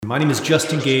My name is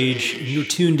Justin Gage, and you're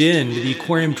tuned in to the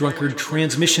Aquarium Drunkard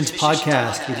Transmissions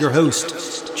podcast with your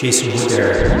host, Jason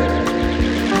Woodbury.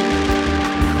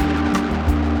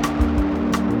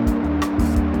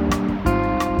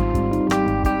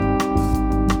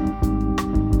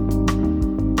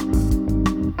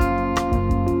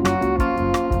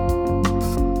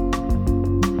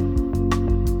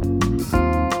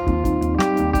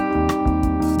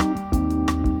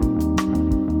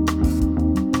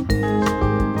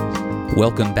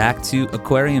 Welcome back to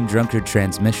Aquarium Drunkard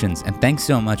Transmissions, and thanks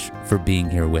so much for being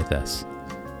here with us.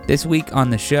 This week on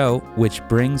the show, which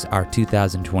brings our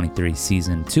 2023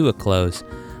 season to a close,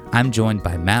 I'm joined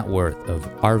by Matt Worth of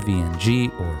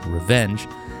RVNG, or Revenge,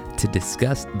 to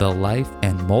discuss the life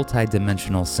and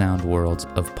multi-dimensional sound worlds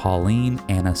of Pauline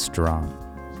and Strom.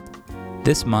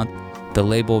 This month, the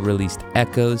label released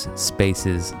Echoes,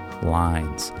 Spaces,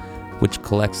 Lines, which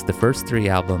collects the first three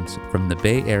albums from the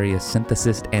Bay Area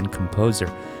synthesist and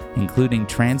composer, including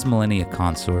Transmillennia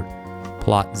Consort,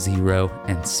 Plot Zero,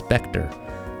 and Spectre,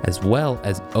 as well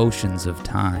as Oceans of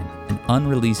Time, an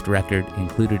unreleased record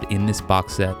included in this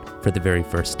box set for the very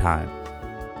first time.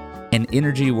 An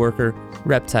energy worker,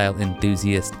 reptile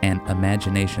enthusiast, and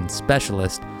imagination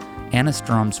specialist, Anna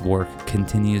Strom's work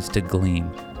continues to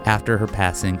gleam after her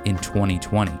passing in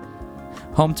 2020.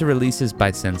 Home to releases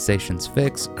by Sensations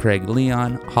Fix, Craig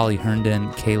Leon, Holly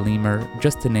Herndon, Kay Lemur,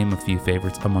 just to name a few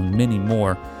favorites among many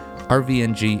more,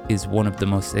 RVNG is one of the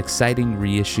most exciting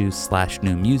reissues /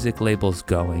 new music labels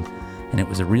going, and it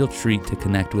was a real treat to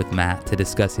connect with Matt to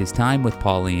discuss his time with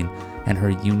Pauline and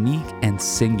her unique and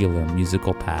singular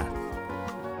musical path.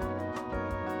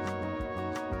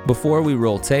 Before we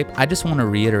roll tape, I just want to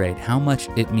reiterate how much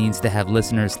it means to have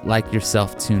listeners like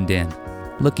yourself tuned in.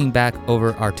 Looking back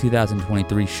over our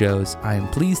 2023 shows, I am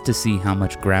pleased to see how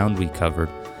much ground we covered,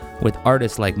 with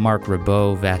artists like Mark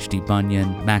Ribot, Vashti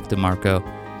Bunyan, Mac DeMarco,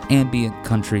 ambient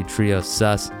country trio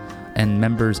Sus, and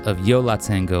members of Yo La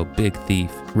Tango, Big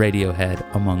Thief, Radiohead,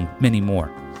 among many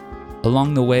more.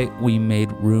 Along the way, we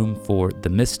made room for the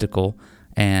mystical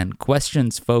and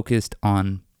questions focused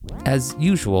on, as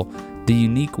usual, the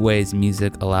unique ways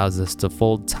music allows us to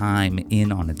fold time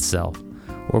in on itself,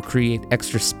 or create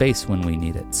extra space when we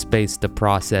need it, space to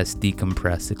process,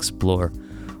 decompress, explore,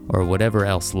 or whatever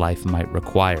else life might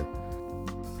require.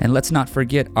 And let's not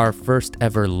forget our first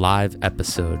ever live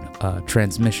episode,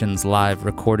 Transmissions Live,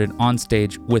 recorded on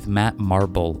stage with Matt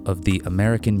Marble of the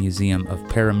American Museum of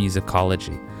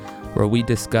Paramusicology, where we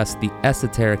discussed the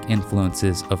esoteric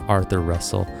influences of Arthur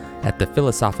Russell at the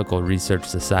Philosophical Research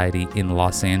Society in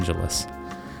Los Angeles.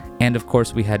 And of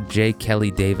course, we had J.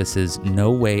 Kelly Davis's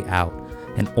No Way Out,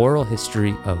 an oral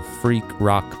history of freak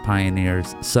rock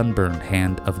pioneers' sunburned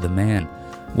Hand of the Man,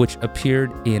 which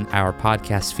appeared in our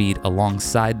podcast feed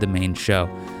alongside the main show.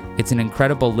 It's an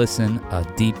incredible listen, a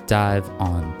deep dive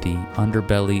on the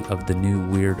underbelly of the new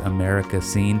Weird America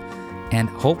scene, and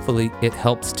hopefully it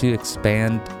helps to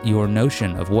expand your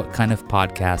notion of what kind of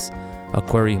podcasts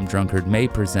Aquarium Drunkard may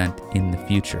present in the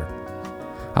future.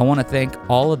 I want to thank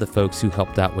all of the folks who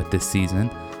helped out with this season,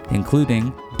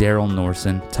 including Daryl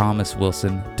Norson, Thomas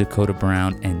Wilson, Dakota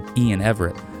Brown, and Ian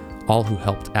Everett, all who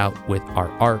helped out with our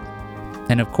art.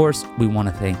 And of course, we want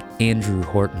to thank Andrew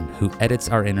Horton, who edits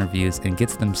our interviews and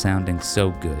gets them sounding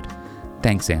so good.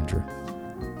 Thanks, Andrew.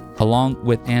 Along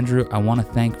with Andrew, I want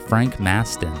to thank Frank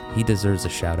Maston. He deserves a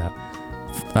shout out.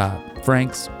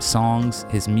 Frank's songs,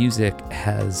 his music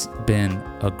has been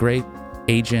a great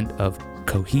agent of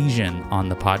cohesion on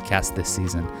the podcast this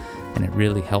season, and it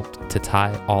really helped to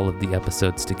tie all of the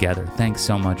episodes together. Thanks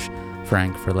so much,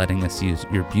 Frank, for letting us use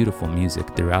your beautiful music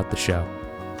throughout the show.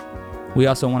 We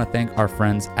also want to thank our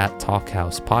friends at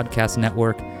Talkhouse Podcast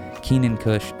Network, Keenan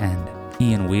Cush and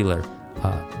Ian Wheeler.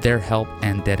 Their help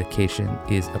and dedication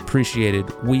is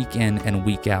appreciated week in and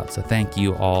week out, so thank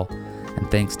you all, and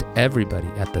thanks to everybody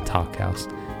at the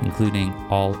Talkhouse, including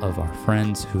all of our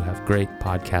friends who have great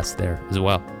podcasts there as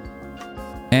well.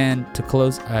 And to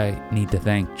close, I need to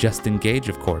thank Justin Gage,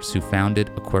 of course, who founded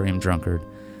Aquarium Drunkard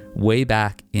way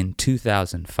back in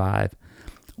 2005.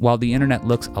 While the internet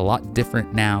looks a lot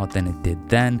different now than it did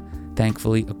then,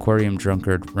 thankfully Aquarium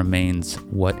Drunkard remains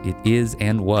what it is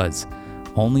and was,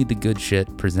 only the good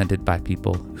shit presented by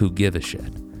people who give a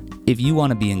shit. If you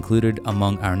want to be included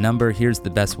among our number, here's the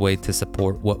best way to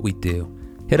support what we do.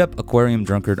 Hit up Aquarium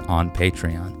Drunkard on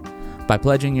Patreon. By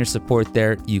pledging your support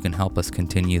there, you can help us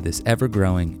continue this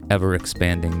ever-growing,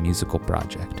 ever-expanding musical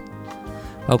project.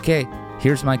 Okay,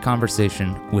 here's my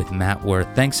conversation with Matt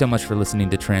Worth. Thanks so much for listening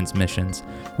to Transmissions.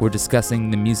 We're discussing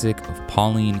the music of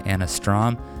Pauline and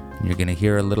Strom, and you're going to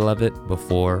hear a little of it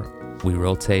before we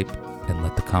roll tape and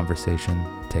let the conversation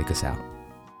take us out.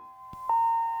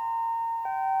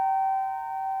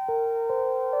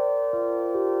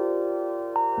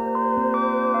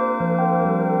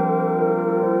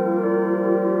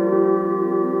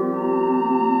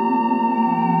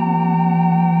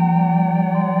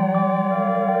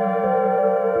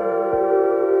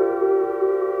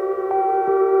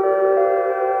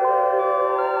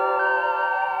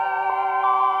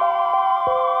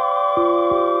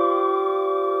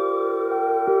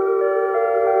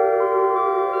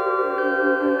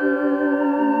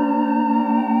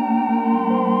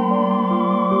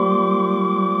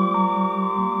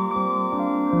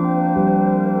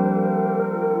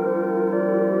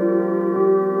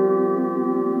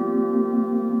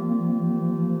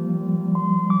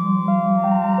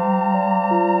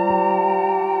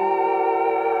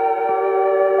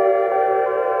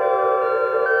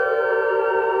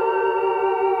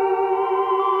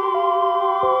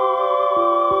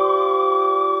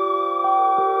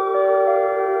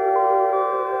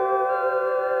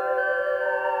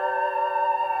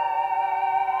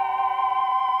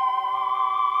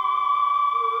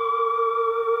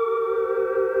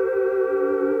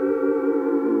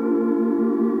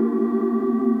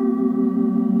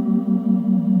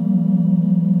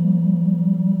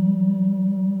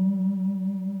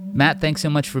 Matt, thanks so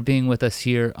much for being with us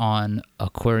here on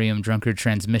Aquarium Drunkard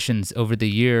Transmissions. Over the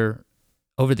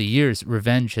years,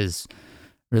 Revenge has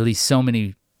released so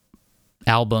many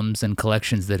albums and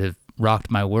collections that have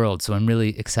rocked my world. So I'm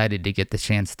really excited to get the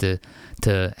chance to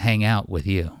hang out with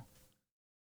you.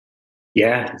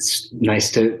 Yeah, it's nice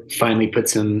to finally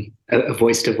put a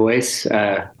voice to voice.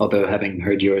 Although having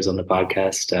heard yours on the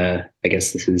podcast, I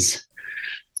guess this is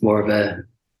more of a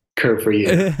curve for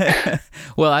you.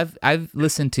 Well, I've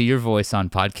listened to your voice on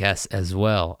podcasts as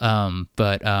well.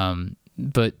 But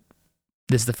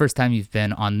this is the first time you've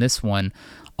been on this one.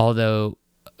 Although,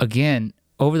 again,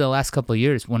 over the last couple of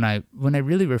years, when I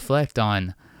really reflect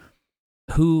on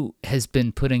who has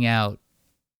been putting out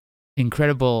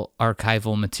incredible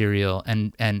archival material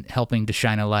and helping to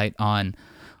shine a light on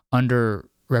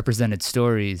underrepresented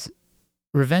stories,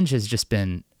 Revenge has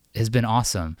been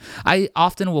awesome. I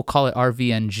often will call it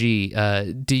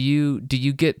RVNG. Do you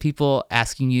get people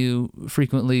asking you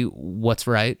frequently what's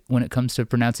right when it comes to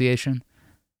pronunciation?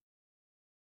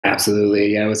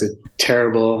 Absolutely. Yeah, it was a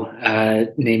terrible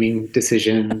naming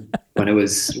decision when it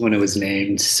was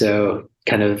named. So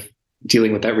kind of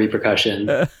dealing with that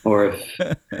repercussion, or if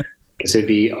I guess it'd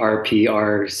be RPRCSSN.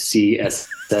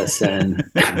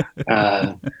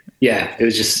 Yeah, it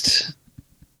was just.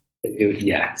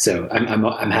 Yeah, so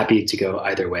I'm happy to go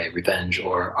either way, Revenge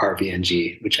or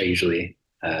RVNG, which I usually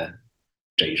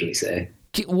say.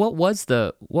 What was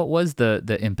the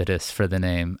impetus for the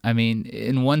name? I mean,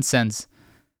 in one sense,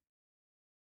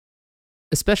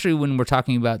 especially when we're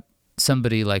talking about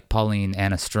somebody like Pauline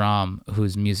and Strom,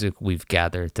 whose music we've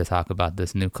gathered to talk about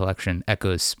this new collection,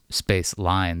 Echoes Space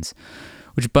Lines,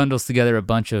 which bundles together a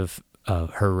bunch of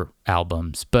her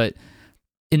albums. But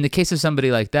in the case of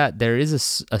somebody like that, there is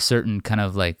a certain kind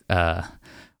of like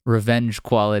revenge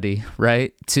quality,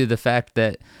 right? To the fact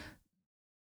that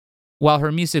while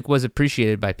her music was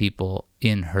appreciated by people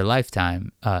in her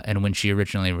lifetime, and when she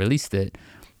originally released it,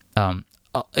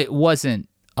 it wasn't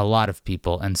a lot of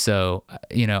people. And so,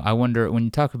 I wonder, when you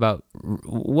talk about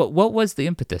what was the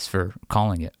impetus for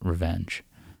calling it Revenge?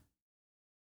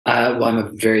 Well, I'm a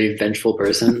very vengeful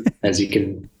person, as you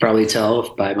can probably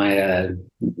tell by my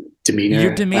demeanor.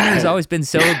 Your demeanor has always been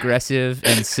so aggressive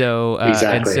and so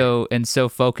exactly. and so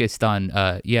focused on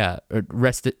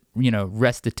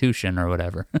restitution or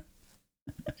whatever.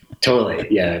 Totally.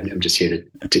 Yeah, I'm just here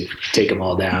to take them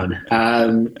all down.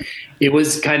 It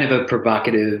was kind of a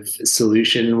provocative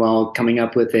solution while coming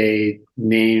up with a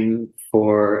name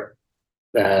for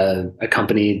a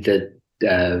company that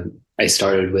I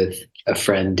started with a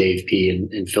friend, Dave P.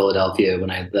 in Philadelphia when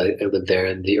I lived there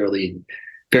in the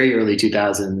very early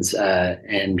 2000s.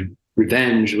 And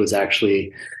Revenge was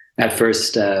actually at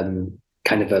first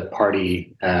kind of a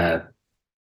party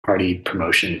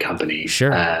promotion company.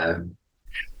 Sure.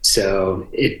 So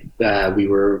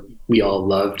we all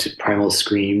loved Primal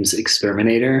Scream's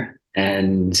Exterminator,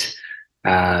 and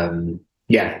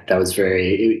that was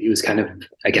it was kind of,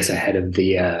 I guess, ahead of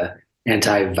the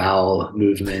anti-vowel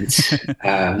movement.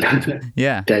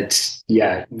 That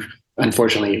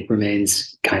unfortunately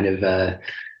remains kind of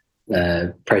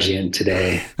prescient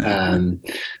today. I'm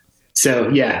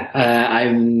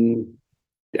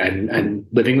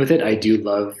living with it. I do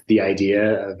love the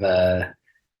idea of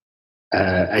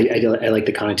I like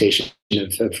the connotation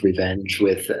of revenge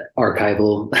with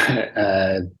archival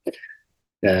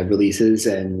releases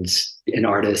and an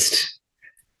artist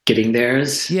getting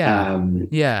theirs.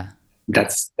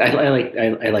 That's I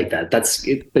like that. That's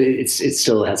it, but it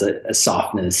still has a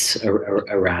softness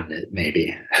around it,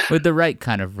 maybe. With the right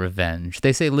kind of revenge.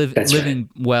 They say living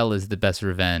well is the best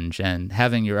revenge, and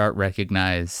having your art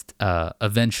recognized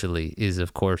eventually is,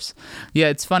 of course. Yeah,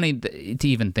 it's funny to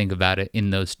even think about it in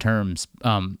those terms.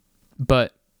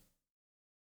 But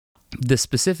the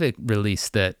specific release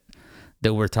that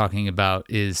we're talking about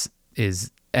is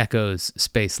Echoes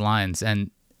Space Lines,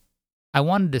 and I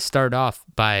wanted to start off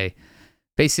by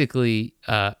basically,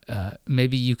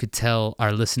 maybe you could tell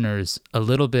our listeners a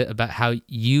little bit about how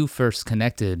you first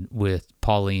connected with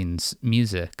Pauline's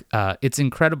music. It's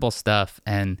incredible stuff,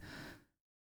 and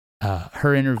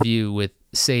her interview with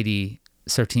Sadie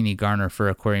Sartini Garner for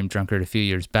Aquarium Drunkard a few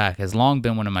years back has long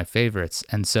been one of my favorites.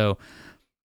 And so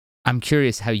I'm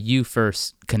curious how you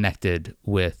first connected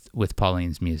with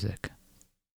Pauline's music.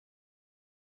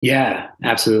 Yeah,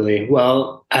 absolutely.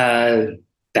 Well,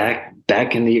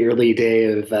 back in the early day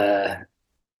of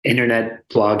internet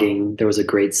blogging, there was a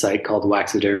great site called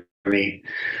Waxidermy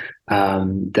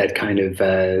that kind of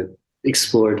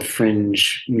explored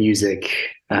fringe music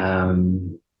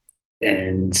and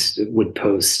would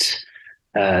post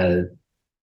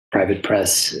private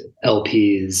press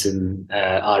LPs and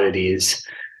oddities.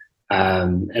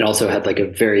 and also had like a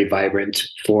very vibrant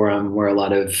forum where a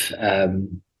lot of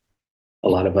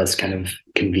us kind of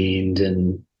convened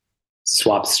and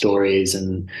swapped stories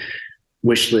and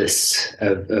wish lists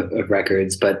of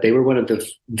records. But they were one of the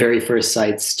very first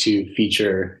sites to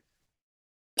feature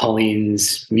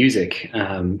Pauline's music,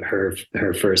 her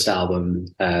first album,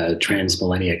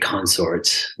 Transmillennia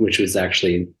Consort, which was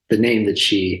actually the name that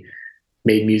she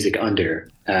made music under.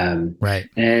 Right.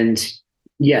 And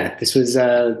yeah, this was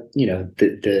the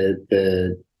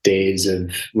days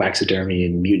of Waxadermy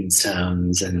and Mutant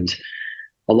Sounds, and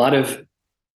a lot of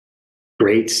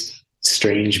great,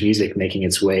 strange music making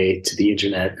its way to the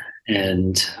internet.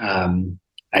 And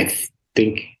I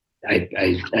think I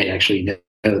actually know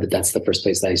that that's the first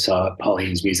place that I saw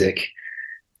Pauline's music,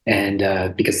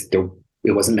 and because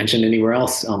it wasn't mentioned anywhere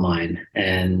else online,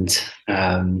 and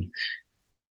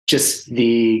just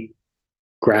the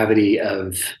gravity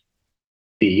of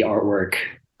the artwork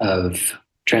of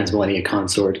Transmillennia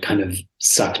Consort kind of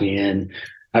sucked me in.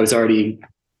 I was already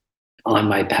on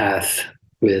my path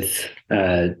with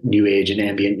new age and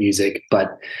ambient music,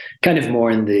 but kind of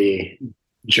more in the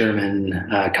German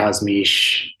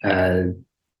Kosmisch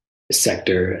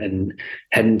sector, and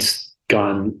hadn't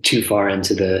gone too far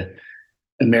into the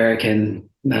American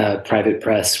private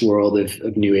press world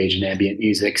of new age and ambient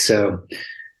music. So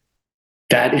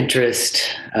that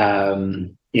interest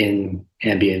in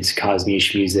ambient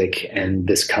Kosmisch music and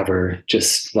this cover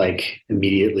just like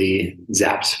immediately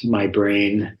zapped my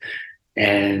brain.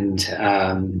 And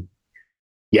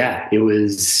yeah, it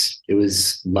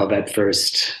was love at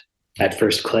first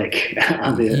click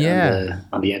on the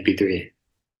MP3.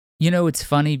 You know, it's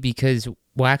funny because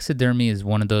Waxadermy is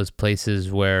one of those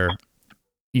places where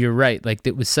you're right. Like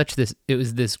it was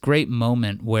this great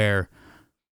moment where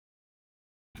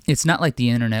it's not like the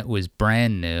internet was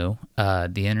brand new.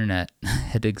 The internet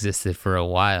had existed for a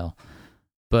while,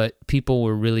 but people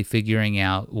were really figuring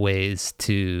out ways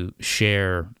to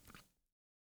share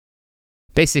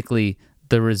basically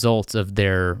the results of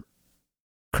their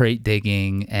crate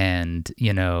digging and,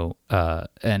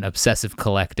 and obsessive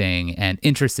collecting and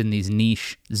interest in these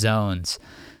niche zones.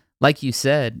 Like you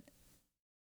said,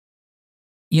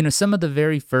 some of the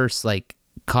very first like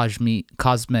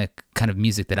cosmic kind of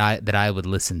music that I would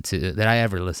listen to, that I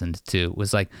ever listened to,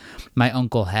 was like my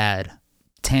uncle had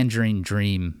Tangerine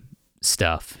Dream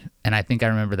stuff, and I think I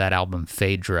remember that album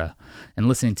Phaedra and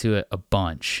listening to it a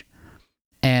bunch.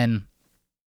 And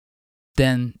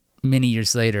then many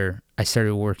years later, I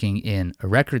started working in a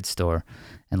record store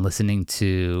and listening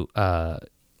to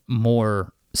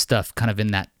more stuff kind of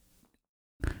in that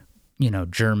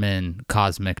German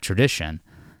cosmic tradition.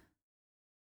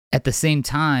 At the same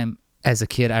time, as a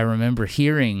kid, I remember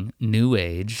hearing new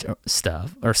age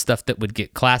stuff, or stuff that would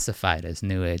get classified as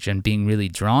new age, and being really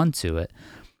drawn to it,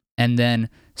 and then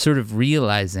sort of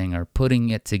realizing or putting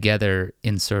it together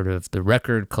in sort of the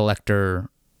record collector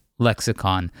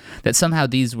lexicon that somehow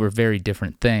these were very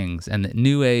different things, and that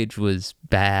new age was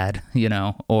bad,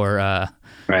 or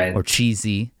right, or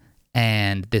cheesy,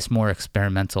 and this more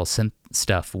experimental synth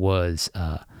stuff was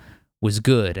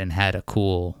good and had a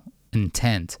cool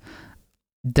intent.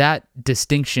 That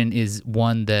distinction is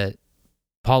one that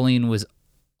Pauline was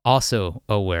also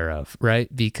aware of,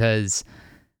 right? Because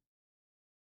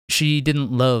she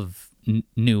didn't love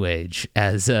new age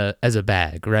as a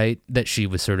bag, right? That she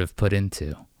was sort of put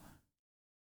into.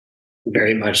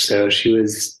 Very much so. She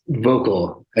was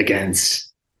vocal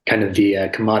against kind of the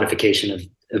commodification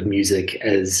of music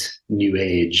as new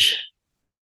age.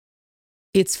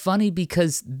 It's funny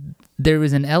because there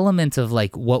was an element of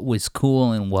like what was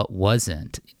cool and what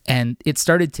wasn't, and it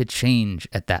started to change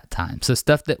at that time. So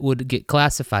stuff that would get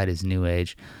classified as new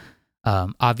age,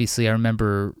 obviously I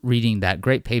remember reading that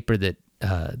great paper that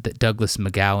Douglas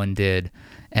McGowan did,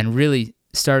 and really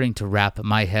starting to wrap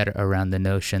my head around the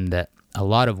notion that a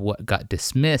lot of what got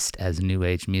dismissed as new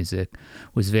age music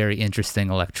was very interesting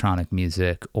electronic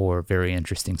music or very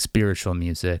interesting spiritual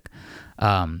music,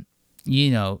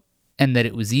 and that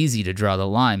it was easy to draw the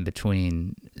line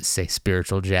between, say,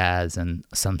 spiritual jazz and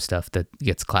some stuff that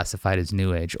gets classified as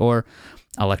new age, or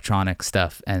electronic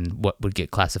stuff and what would get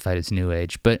classified as new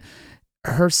age. But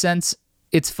her sense,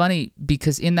 it's funny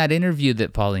because in that interview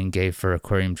that Pauline gave for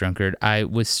Aquarium Drunkard, I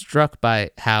was struck by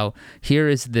how here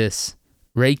is this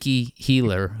Reiki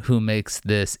healer who makes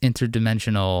this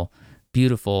interdimensional,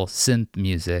 beautiful synth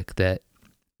music that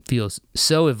feels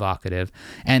so evocative,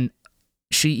 and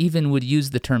she even would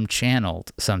use the term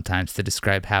channeled sometimes to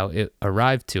describe how it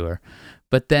arrived to her.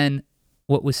 But then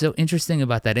what was so interesting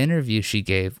about that interview she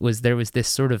gave was there was this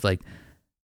sort of like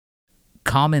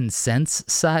common sense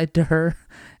side to her,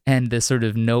 and the sort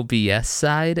of no BS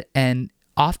side. And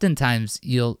oftentimes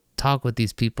you'll talk with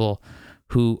these people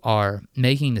who are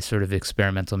making this sort of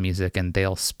experimental music, and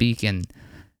they'll speak in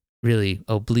really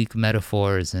oblique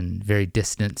metaphors and very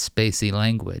distant, spacey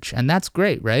language. And that's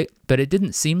great, right? But it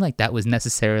didn't seem like that was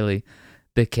necessarily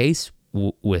the case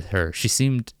with her. She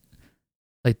seemed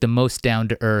like the most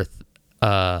down-to-earth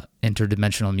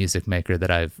interdimensional music maker that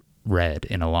I've read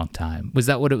in a long time. Was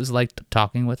that what it was like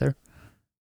talking with her?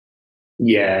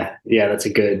 Yeah, that's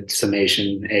a good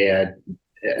summation.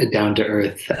 A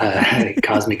down-to-earth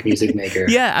cosmic music maker.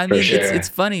 Yeah, I mean, sure. it's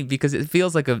funny because it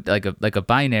feels like a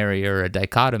binary or a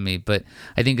dichotomy, but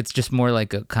I think it's just more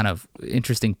like a kind of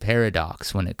interesting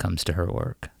paradox when it comes to her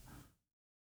work.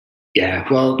 Yeah,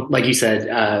 well, like you said,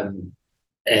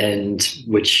 and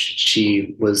which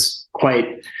she was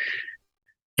quite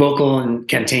vocal and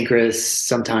cantankerous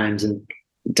sometimes, and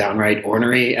downright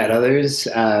ornery at others.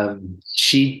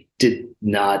 She did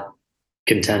not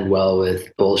contend well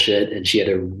with bullshit, and she had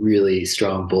a really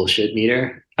strong bullshit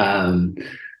meter. And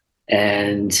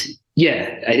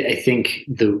yeah, I think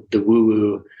the woo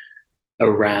woo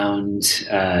around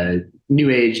new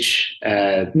age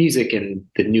music and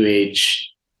the new age,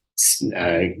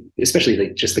 especially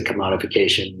like just the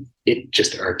commodification, it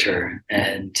just irked her,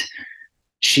 and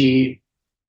she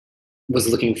was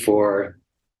looking for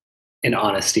an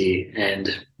honesty, and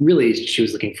really she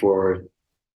was looking for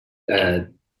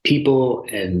people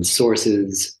and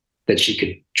sources that she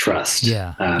could trust.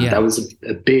 Yeah. That was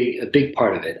a big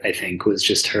part of it, I think, was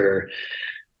just her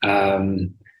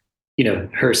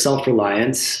her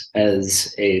self-reliance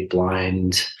as a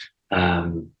blind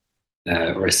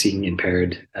or a seeing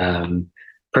impaired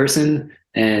person,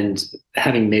 and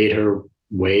having made her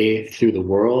way through the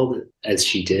world as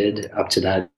she did up to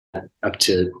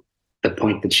the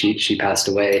point that she passed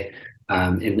away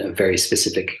in a very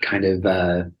specific kind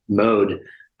of mode.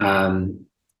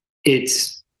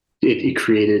 It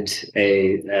created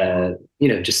a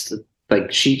just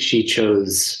like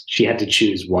she had to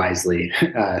choose wisely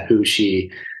who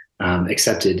she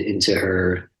accepted into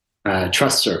her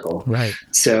trust circle. Right.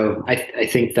 So I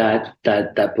think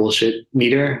that bullshit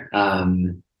meter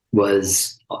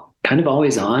was kind of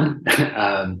always on,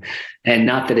 and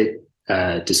not that it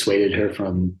dissuaded her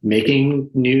from making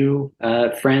new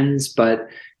friends, but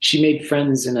she made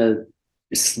friends in a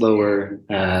slower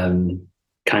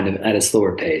kind of at a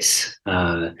slower pace.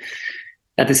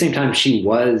 At the same time, she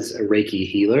was a Reiki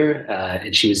healer,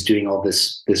 and she was doing all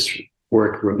this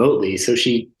work remotely. So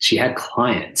she had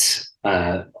clients,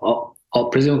 all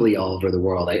presumably all over the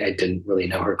world. I didn't really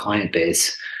know her client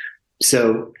base,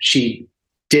 so she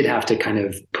did have to kind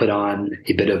of put on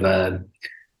a bit of a,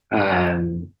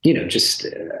 just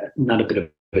not a bit of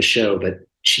a show, but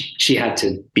she had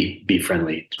to be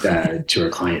friendly to her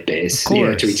client base,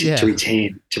 course, to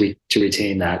retain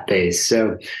that base.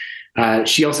 So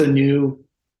she also knew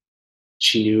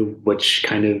which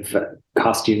kind of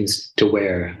costumes to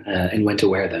wear and when to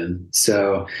wear them.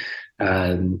 So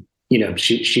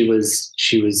she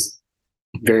was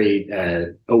very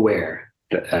aware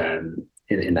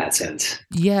in that sense.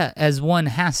 Yeah, as one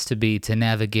has to be to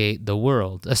navigate the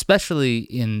world,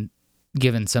 especially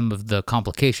given some of the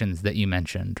complications that you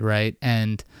mentioned, right?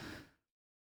 And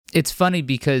it's funny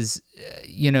because,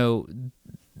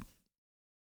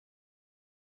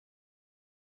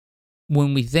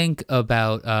 when we think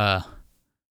about,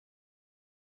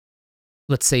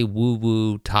 let's say,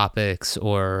 woo-woo topics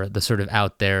or the sort of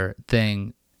out there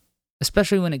thing,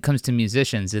 especially when it comes to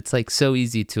musicians, it's like so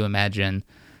easy to imagine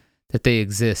that they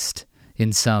exist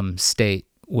in some state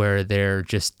where they're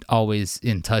just always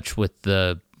in touch with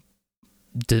the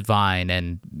divine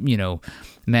and,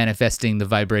 manifesting the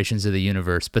vibrations of the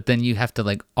universe. But then you have to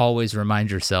like always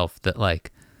remind yourself that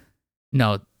like,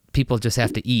 no, people just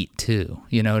have to eat too.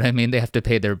 You know what I mean? They have to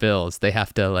pay their bills. They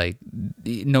have to like,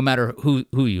 no matter who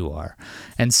you are.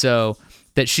 And so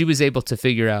that she was able to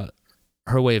figure out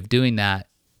her way of doing that,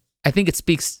 I think it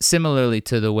speaks similarly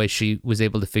to the way she was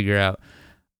able to figure out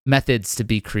methods to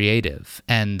be creative,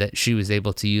 and that she was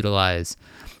able to utilize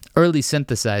early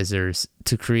synthesizers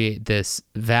to create this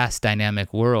vast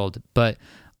dynamic world, but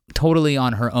totally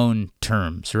on her own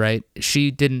terms, right? She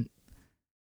didn't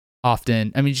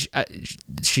often, I mean,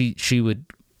 she would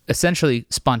essentially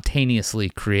spontaneously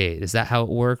create. Is that how it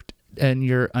worked in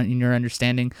your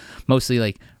understanding? Mostly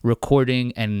like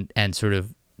recording and sort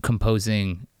of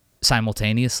composing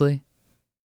simultaneously?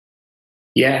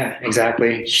 Yeah,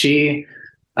 exactly. She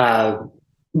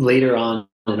later on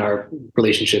in our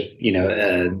relationship,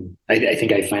 I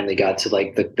think I finally got to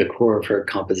like the core of her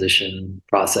composition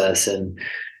process, and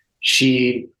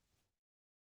she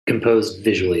composed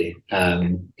visually.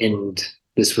 And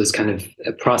this was kind of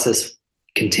a process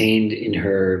contained in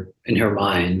her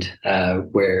mind,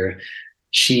 where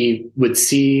she would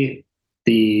see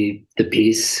the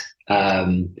piece,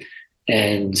 and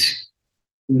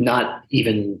not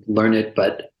even learn it,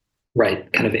 but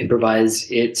kind of improvise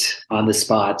it on the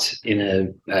spot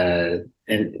and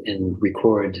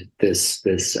record this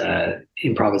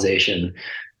improvisation,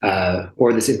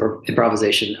 or this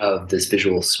improvisation of this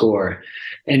visual score.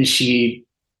 And she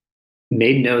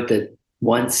made note that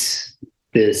once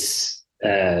the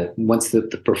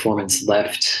performance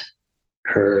left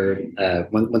her,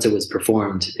 once it was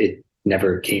performed, it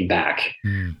never came back,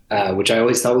 which I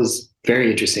always thought was very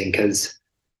interesting, because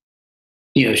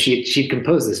she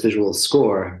composed this visual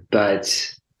score,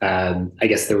 but I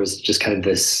guess there was just kind of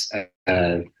this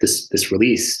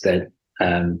release that,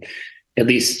 at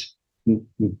least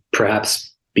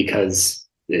perhaps because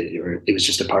it was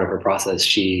just a part of her process,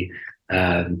 she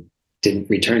didn't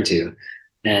return to.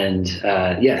 And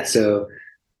so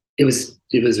it was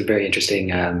a very interesting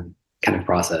kind of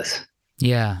process.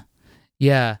 Yeah.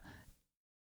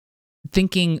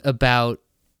 Thinking about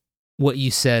what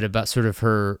you said about sort of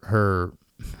her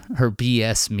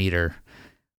BS meter.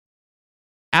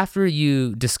 After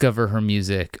you discover her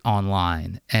music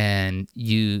online and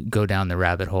you go down the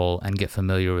rabbit hole and get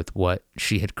familiar with what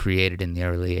she had created in the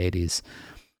early 80s,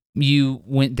 you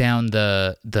went down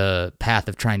the path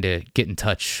of trying to get in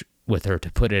touch with her to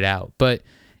put it out. But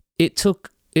it took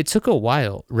a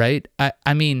while, right?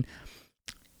 I mean,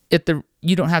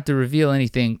 you don't have to reveal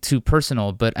anything too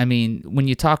personal, but I mean, when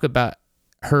you talk about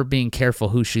her being careful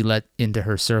who she let into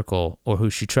her circle or who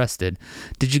she trusted,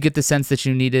 did you get the sense that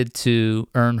you needed to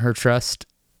earn her trust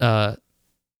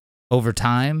over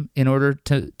time in order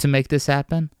to make this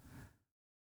happen?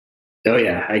 Oh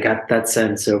yeah, I got that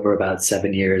sense over about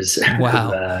 7 years.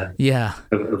 Wow.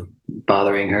 of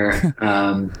bothering her.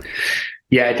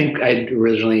 I think I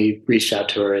originally reached out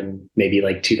to her in maybe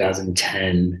like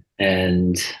 2010,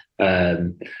 and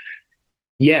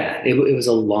it was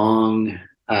a long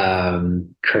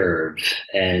curve,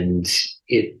 and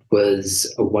it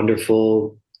was a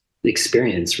wonderful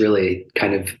experience, really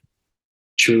kind of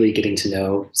truly getting to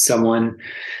know someone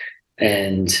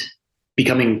and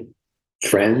becoming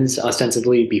friends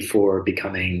ostensibly before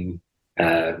becoming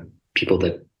people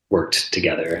that worked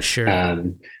together. Sure.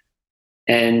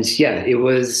 It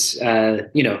was,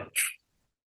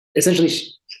 essentially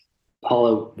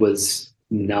Paula was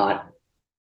not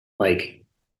like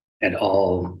at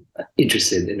all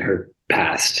interested in her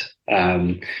past.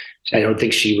 I don't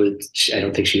think she was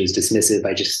dismissive.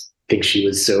 I just think she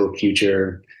was so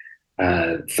future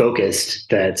focused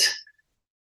that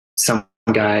some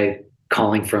guy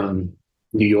calling from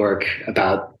New York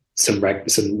about some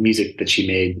music that she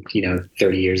made,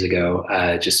 30 years ago,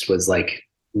 just was like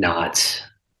not,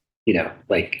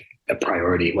 like a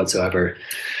priority whatsoever.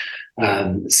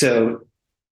 So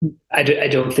I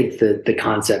don't think the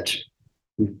concept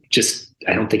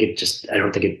I don't think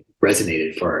it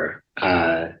resonated for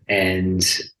her. And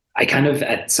I kind of,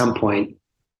 at some point,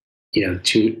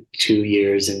 2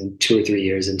 years and 2 or 3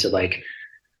 years into like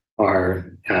our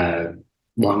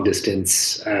long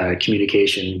distance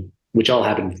communication, which all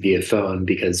happened via phone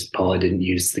because Paula didn't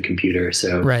use the computer.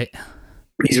 So right.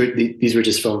 These were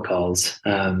just phone calls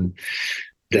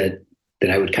that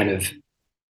I would kind of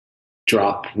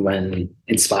drop when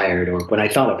inspired or when I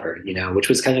thought of her, which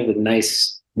was kind of a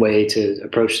nice way to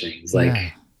approach things.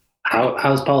 Like,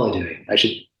 how's Paula doing? I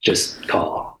should just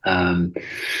call. And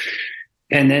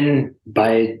then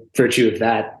by virtue of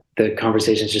that, the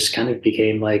conversations just kind of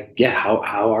became like,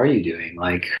 how are you doing?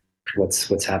 Like,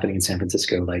 what's happening in San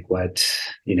Francisco? Like, what,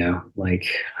 like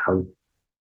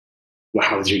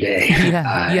how was your day?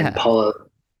 And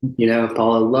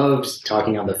Paula loves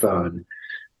talking on the phone.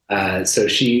 So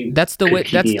that's the way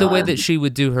that she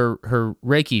would do her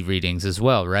Reiki readings as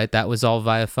well, right? That was all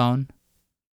via phone.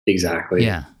 Exactly.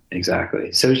 Yeah,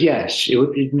 exactly. So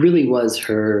it really was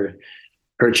her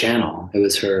channel. It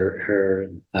was her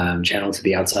channel to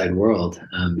the outside world.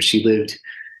 She lived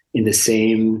in the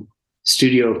same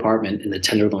studio apartment in the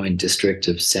Tenderloin district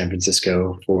of San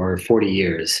Francisco for 40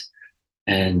 years.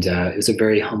 And it was a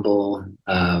very humble,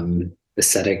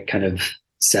 aesthetic kind of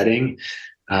setting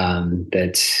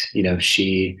that,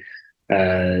 she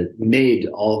made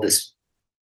all this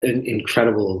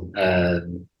incredible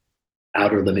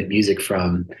outer limit music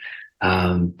from,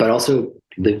 but also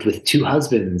lived with 2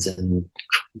 husbands and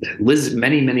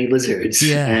many lizards.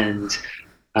 Yeah. And,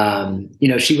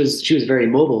 she was very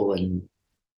mobile and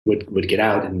would get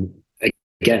out. And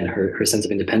again, her sense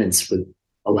of independence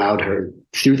allowed her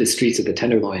through the streets of the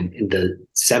Tenderloin in the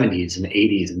 70s and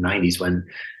 80s and 90s when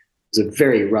was a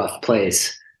very rough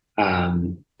place.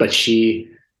 But she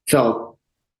felt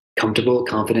comfortable,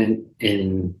 confident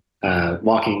in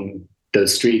walking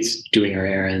those streets, doing her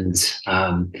errands.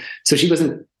 So she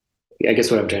wasn't, I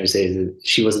guess what I'm trying to say is that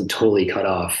she wasn't totally cut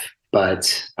off,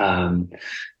 but,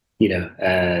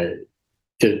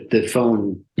 the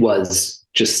phone was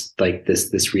just like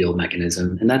this real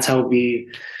mechanism. And that's how we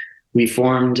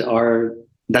formed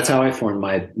that's how I formed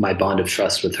my bond of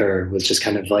trust with her, was just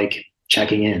kind of like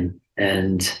checking in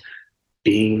and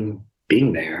being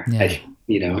there. Yeah.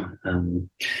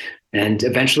 And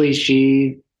eventually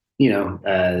she,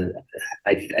 I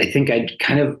think I'd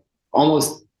kind of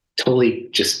almost totally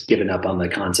just given up on the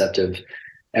concept of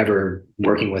ever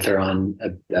working with her on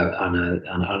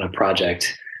a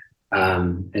project.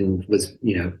 And was,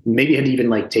 maybe had even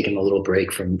like taken a little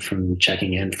break from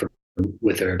checking in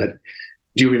with her. But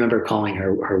do you remember calling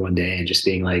her one day and just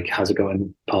being like, "How's it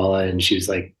going, Paula?" And she was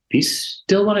like, "Do you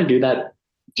still want to do that?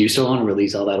 Do you still want to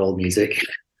release all that old music?"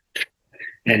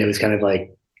 And it was kind of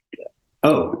like,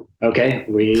 "Oh, okay,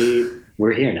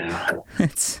 we're here now."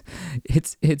 It's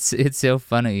so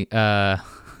funny.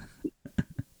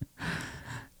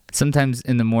 Sometimes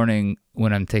in the morning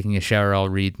when I'm taking a shower, I'll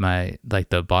read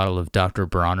the bottle of Dr.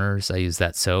 Bronner's. I use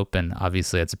that soap, and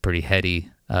obviously it's a pretty heady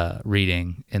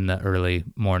reading in the early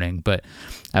morning. But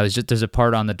there's a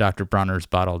part on the Dr. Bronner's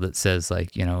bottle that says, like,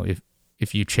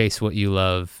 if you chase what you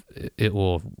love, it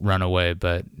will run away.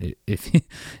 But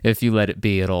if you let it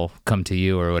be, it'll come to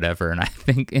you, or whatever. And I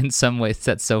think in some ways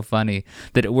that's so funny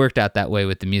that it worked out that way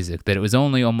with the music, that it was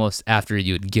only almost after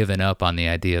you had given up on the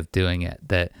idea of doing it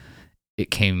that it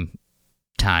came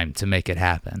time to make it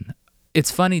happen.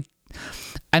 It's funny.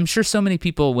 I'm sure so many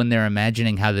people, when they're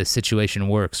imagining how this situation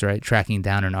works, right, tracking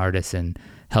down an artist and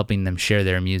helping them share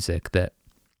their music, that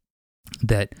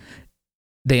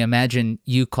they imagine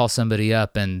you call somebody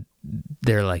up and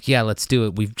they're like, "Yeah, let's do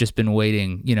it. We've just been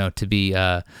waiting, to be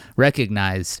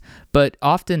recognized." But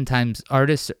oftentimes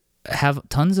artists have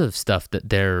tons of stuff that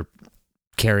they're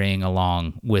carrying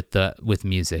along with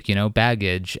music,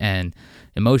 baggage and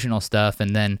emotional stuff.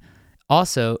 And then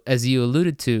also, as you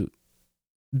alluded to,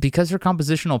 because her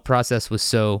compositional process was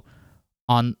so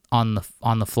on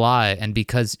the fly, and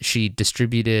because she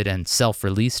distributed and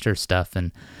self-released her stuff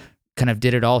and kind of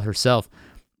did it all herself,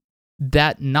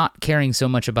 that not caring so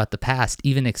much about the past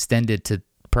even extended to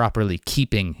properly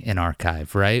keeping an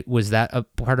archive, right? Was that a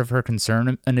part of her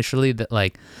concern initially, that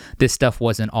like this stuff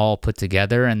wasn't all put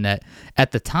together, and that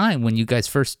at the time when you guys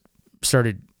first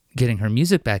started getting her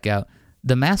music back out,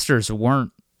 the masters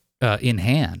weren't in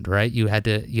hand, right? You had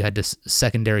to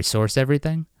secondary source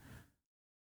everything.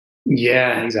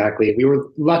 Yeah, exactly. We were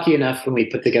lucky enough when we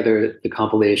put together the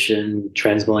compilation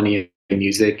Transmillennium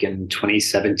Music in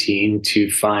 2017 to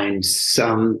find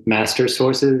some master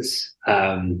sources,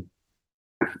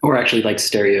 or actually like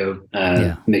stereo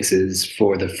mixes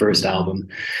for the first album.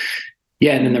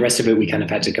 Yeah, and then the rest of it we kind of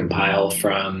had to compile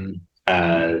from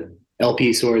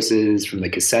LP sources, from the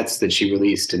cassettes that she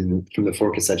released, and from the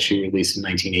 4 cassettes she released in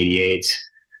 1988.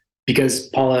 Because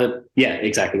Paula, yeah,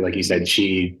 exactly like you said,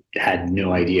 she had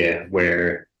no idea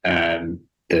where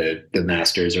the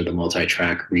masters or the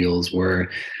multi-track reels were,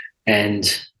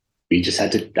 and I just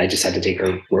had to take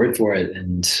her word for it,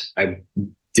 and I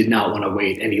did not want to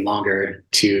wait any longer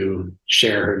to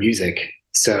share her music.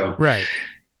 So right.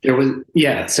 There was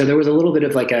a little bit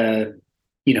of like a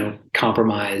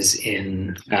compromise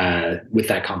in with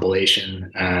that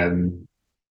compilation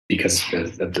because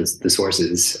of the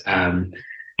sources.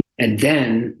 And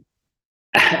then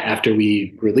after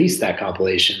we released that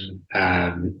compilation,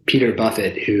 Peter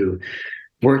Buffett, who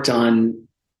worked on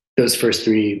those first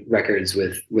 3 records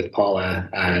with Paula,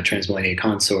 Transmillennium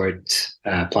Consort,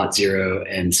 Plot Zero,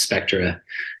 and Spectra,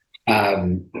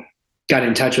 got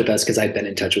in touch with us because I'd been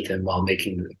in touch with him while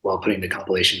putting the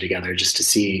compilation together, just to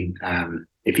see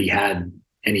if he had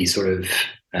any sort of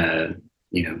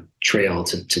trail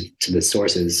to the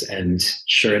sources. And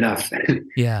sure enough,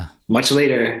 yeah, much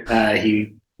later,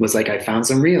 he was like, "I found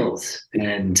some reels,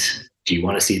 and do you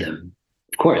want to see them?"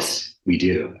 Of course we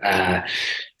do.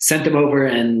 Sent them over,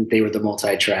 and they were the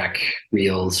multi-track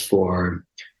reels for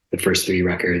the first 3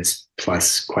 records,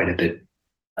 plus quite a bit,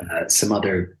 some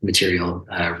other material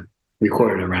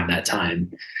recorded around that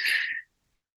time.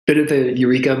 Bit of a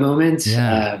eureka moment,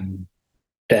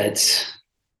 that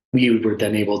we were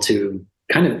then able to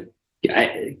kind of,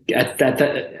 at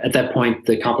that point,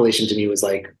 the compilation to me was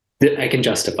like, I can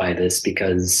justify this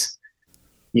because,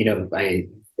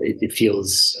 it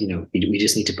feels, we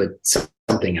just need to put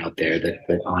something out there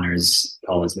that honors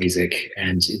Paula's music.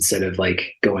 And instead of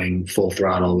like going full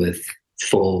throttle with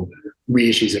full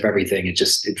reissues of everything.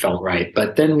 It felt right.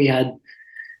 But then we had,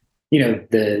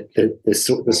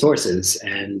 the sources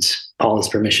and Paula's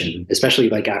permission, especially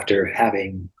like after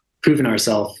having proven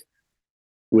ourselves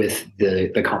with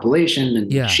the compilation,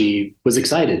 and she was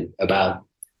excited about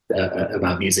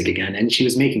music again, and she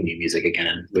was making new music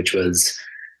again, which was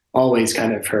always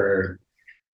kind of her,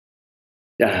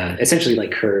 essentially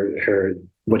like her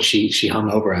what she hung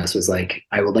over us was like,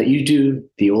 I will let you do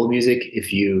the old music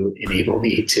if you enable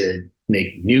me to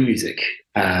make new music.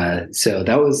 So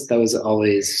that was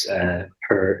always her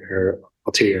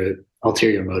ulterior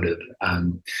motive.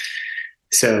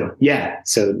 So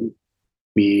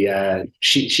we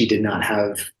she did not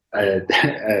have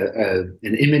an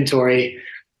inventory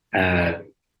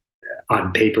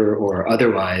on paper or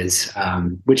otherwise,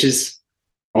 which is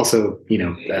also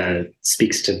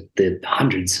speaks to the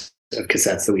hundreds of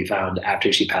cassettes that we found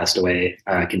after she passed away,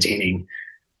 containing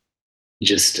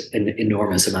just an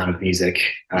enormous amount of music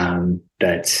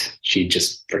that she'd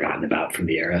just forgotten about from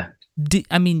the era.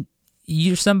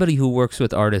 You're somebody who works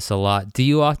with artists a lot. Do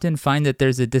you often find that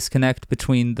there's a disconnect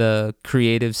between the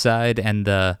creative side and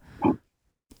the,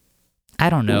 I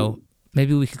don't know,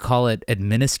 maybe we could call it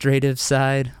administrative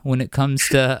side when it comes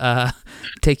to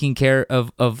taking care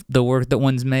of the work that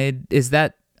one's made? Is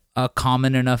that a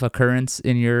common enough occurrence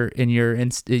in your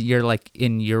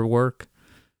work?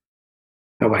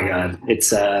 Oh my God.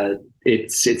 It's a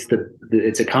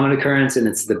common occurrence, and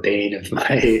it's the bane of my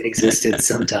existence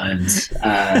sometimes.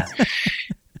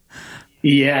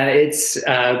 Yeah, it's,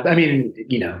 like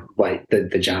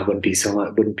the job wouldn't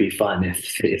be fun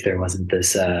if there wasn't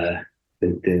this, the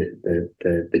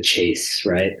chase,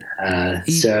 right?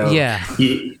 Yeah,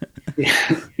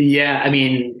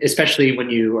 especially when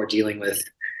you are dealing with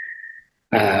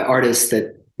artists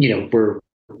that were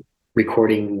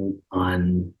recording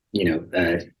on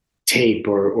tape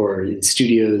or in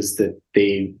studios that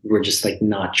they were just like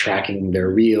not tracking their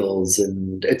reels,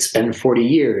 and it's been 40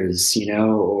 years,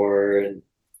 or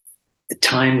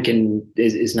time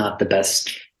is not the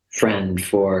best friend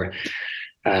for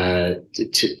to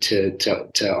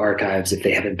archives if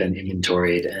they haven't been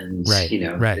inventoried, and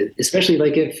right. Especially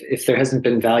like if there hasn't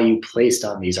been value placed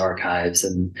on these archives,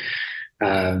 and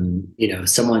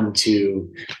someone to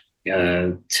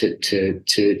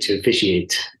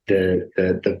officiate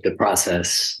the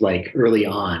process like early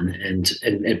on, and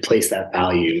place that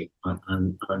value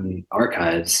on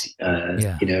archives.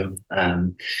 An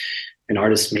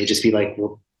artist may just be like,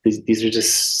 well, these are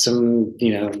just some,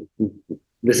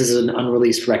 this is an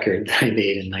unreleased record that I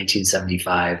made in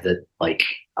 1975 that like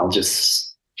I'll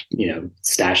just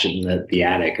stash it in the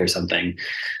attic or something.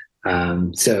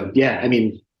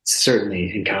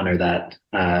 Certainly encounter that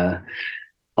a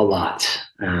lot.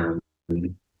 And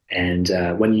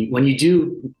when you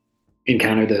do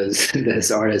encounter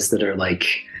those artists that are like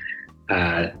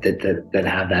that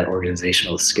have that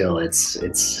organizational skill, it's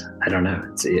I don't know,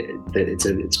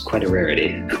 it's quite a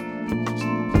rarity.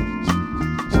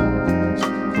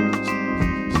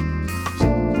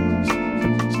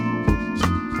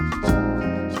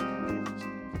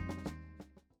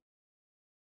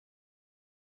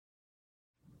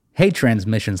 Hey,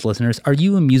 Transmissions listeners, are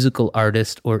you a musical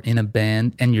artist or in a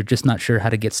band and you're just not sure how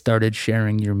to get started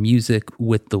sharing your music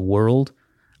with the world?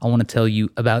 I want to tell you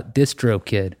about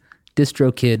DistroKid.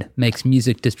 DistroKid makes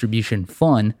music distribution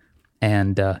fun,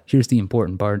 and here's the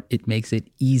important part, it makes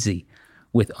it easy.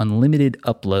 With unlimited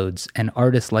uploads and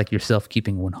artists like yourself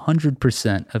keeping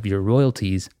 100% of your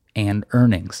royalties and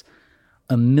earnings.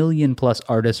 1 million plus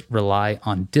artists rely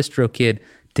on DistroKid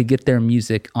to get their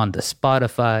music onto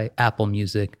Spotify, Apple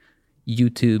Music,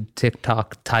 YouTube,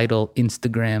 TikTok, Tidal,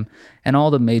 Instagram, and all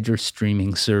the major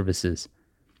streaming services.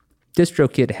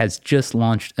 DistroKid has just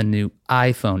launched a new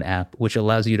iPhone app, which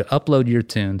allows you to upload your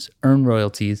tunes, earn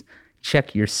royalties,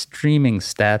 check your streaming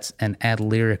stats, and add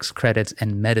lyrics, credits,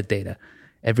 and metadata.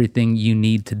 Everything you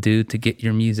need to do to get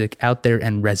your music out there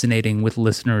and resonating with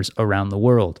listeners around the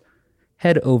world.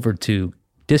 Head over to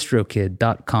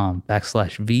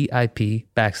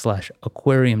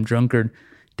distrokid.com/VIP/aquarium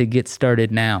to get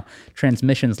started now.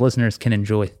 Transmissions listeners can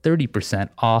enjoy 30%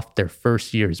 off their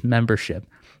first year's membership.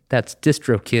 That's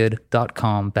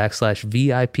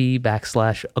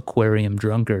distrokid.com/VIP/aquarium.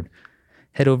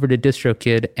 Head over to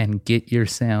DistroKid and get your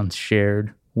sounds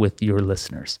shared with your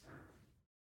listeners.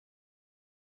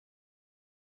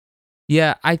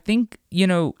 Yeah, I think,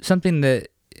 something that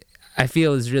I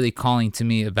feel is really calling to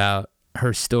me about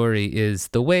her story is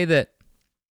the way that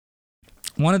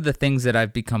one of the things that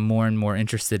I've become more and more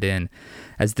interested in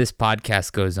as this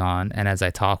podcast goes on, and as I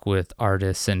talk with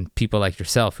artists and people like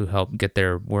yourself who help get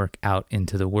their work out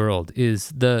into the world,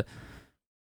 is the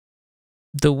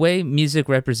the way music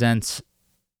represents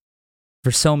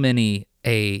for so many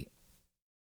a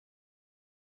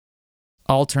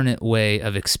alternate way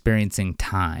of experiencing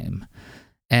time.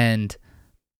 And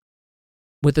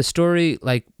with a story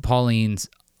like Pauline's,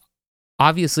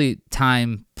 obviously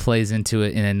time plays into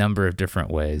it in a number of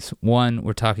different ways. One,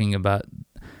 we're talking about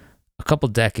a couple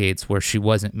decades where she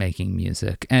wasn't making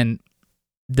music, and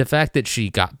the fact that she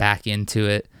got back into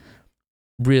it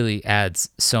really adds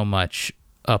so much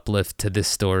uplift to this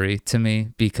story to me,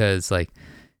 because like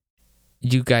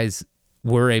you guys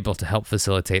were able to help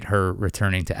facilitate her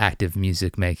returning to active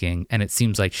music making, and it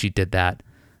seems like she did that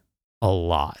a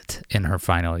lot in her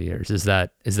final years. Is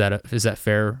that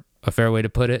fair? A fair way to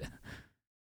put it?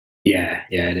 Yeah,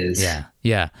 it is.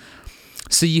 Yeah.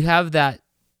 So you have that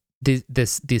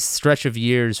this stretch of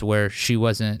years where she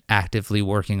wasn't actively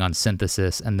working on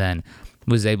synthesis, and then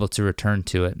was able to return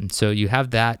to it, and so you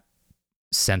have that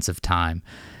sense of time.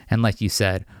 And like you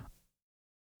said,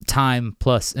 time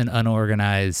plus an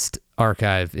unorganized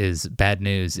archive is bad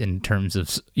news in terms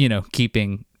of,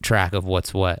 keeping track of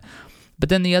what's what. But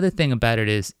then the other thing about it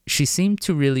is she seemed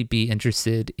to really be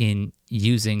interested in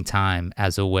using time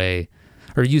as a way,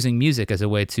 or using music as a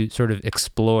way to sort of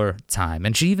explore time.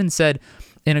 And she even said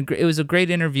it was a great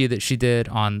interview that she did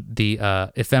on the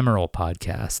Ephemeral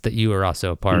podcast that you were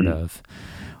also a part of,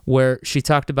 where she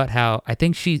talked about how, I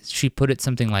think she put it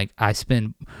something like, I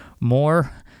spend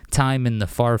more time in the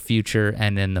far future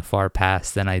and in the far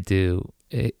past than I do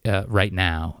right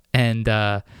now. And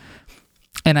I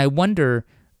wonder,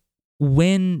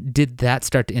 when did that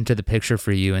start to enter the picture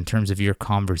for you in terms of your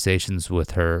conversations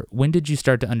with her? When did you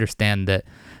start to understand that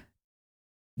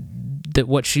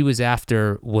what she was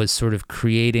after was sort of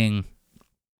creating,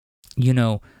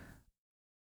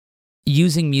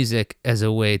 using music as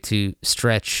a way to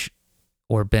stretch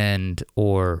or bend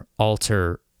or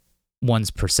alter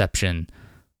one's perception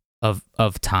of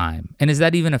time? And is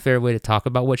that even a fair way to talk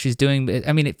about what she's doing?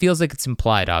 I mean, it feels like it's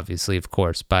implied, obviously, of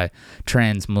course, by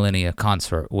Trans Millennia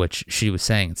Consort, which she was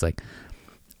saying. It's like,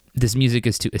 this music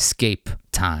is to escape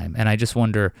time. And I just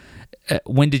wonder,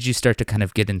 when did you start to kind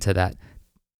of get into that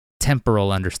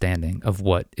temporal understanding of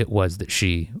what it was that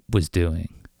she was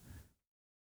doing?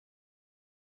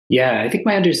 Yeah, I think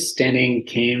my understanding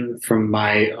came from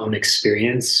my own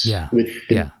experience with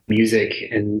the music,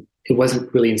 and it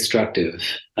wasn't really instructive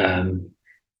from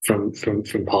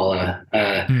Paula.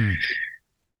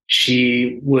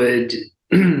 She would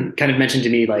kind of mention to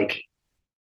me, like,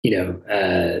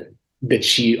 that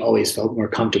she always felt more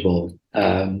comfortable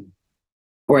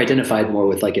or identified more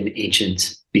with like an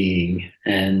ancient being.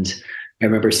 And I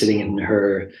remember sitting in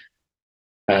her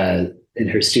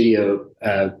studio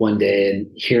one day and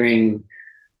hearing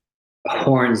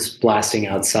horns blasting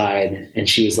outside, and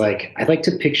she was like, I'd like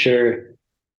to picture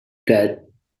that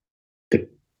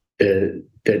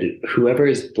that whoever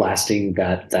is blasting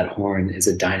that horn is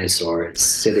a dinosaur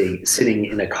sitting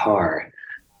in a car,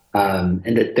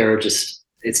 and that there are just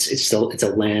it's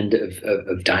a land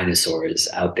of dinosaurs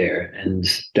out there, and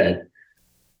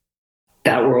that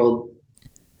world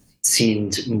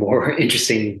seemed more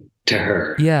interesting to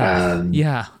her.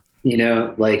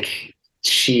 Like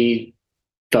she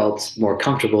felt more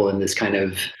comfortable in this kind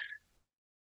of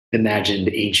imagined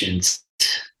ancient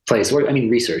place, or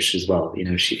research as well.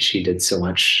 She did so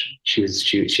much. She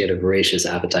had a voracious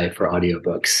appetite for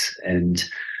audiobooks and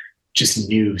just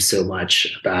knew so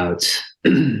much about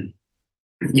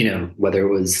whether it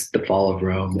was the fall of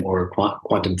Rome or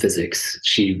quantum physics.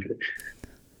 She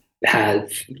had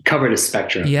covered a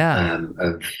spectrum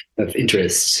of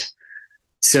interests.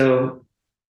 So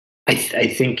I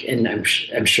think, and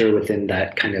I'm sure within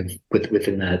that kind of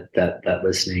within that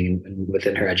listening and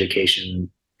within her education,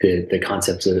 the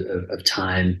concepts of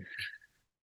time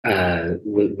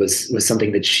was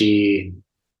something that she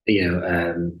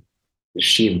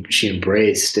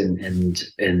embraced and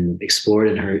explored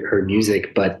in her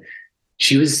music. But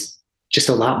she was just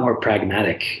a lot more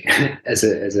pragmatic as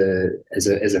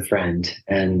a friend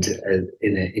and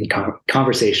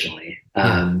conversationally.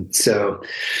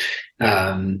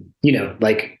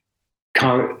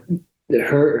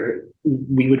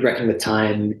 We would reckon with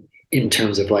time in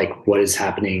terms of like what is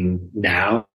happening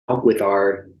now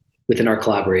within our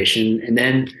collaboration. And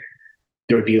then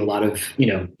there would be a lot of,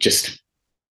 just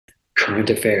current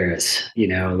affairs,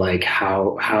 like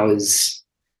how is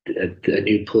the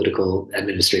new political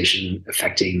administration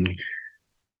affecting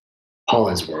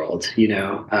Paula's world,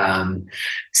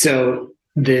 so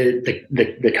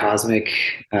the cosmic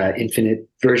infinite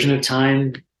version of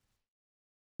time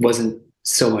wasn't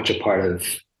so much a part of,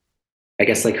 I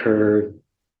guess, like her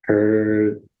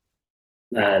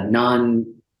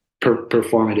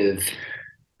non-performative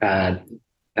side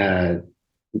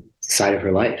of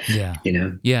her life. Yeah. You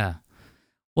know? Yeah.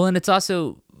 Well, and it's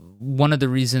also one of the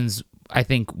reasons I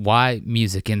think why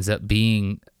music ends up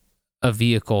being a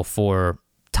vehicle for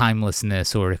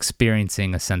timelessness or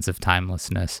experiencing a sense of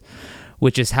timelessness,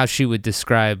 which is how she would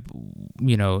describe,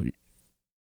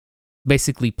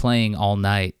 basically playing all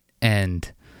night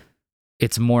and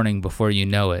it's morning before you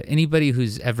know it. Anybody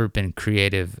who's ever been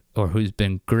creative or who's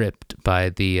been gripped by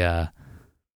the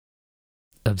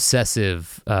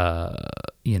obsessive,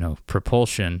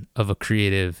 propulsion of a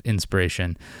creative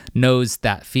inspiration knows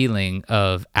that feeling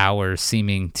of hours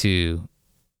seeming to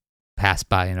pass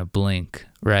by in a blink,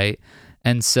 right?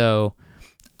 And so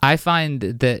I find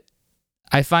that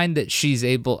she's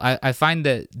able. I find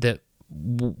that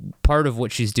part of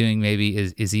what she's doing maybe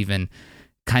is even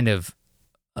kind of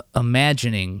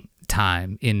imagining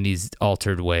time in these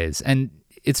altered ways. And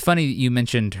it's funny that you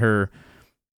mentioned her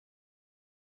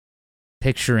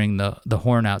picturing the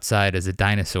horn outside as a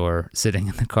dinosaur sitting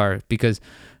in the car, because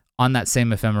on that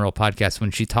same Ephemeral podcast, when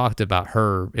she talked about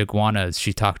her iguanas,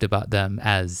 she talked about them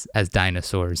as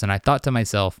dinosaurs. And I thought to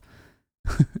myself,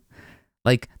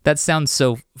 like, that sounds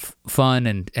so fun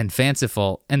and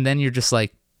fanciful. And then you're just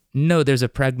like, no, there's a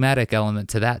pragmatic element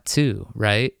to that too,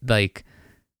 right? Like,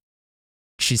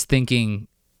 she's thinking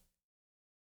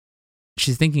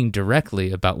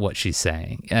directly about what she's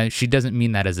saying. She doesn't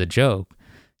mean that as a joke.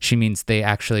 She means they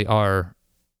actually are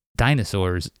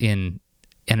dinosaurs in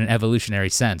an evolutionary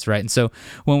sense, right? And so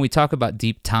when we talk about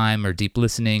deep time or deep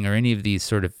listening or any of these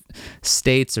sort of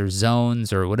states or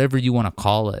zones or whatever you want to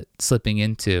call it, slipping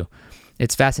into,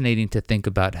 it's fascinating to think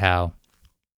about how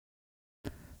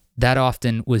that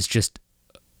often was just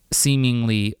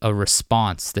seemingly a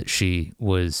response that she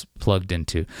was plugged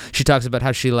into. She talks about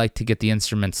how she liked to get the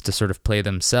instruments to sort of play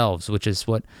themselves, which is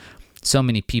what so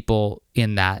many people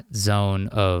in that zone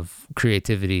of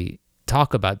creativity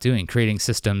talk about doing, creating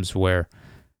systems where,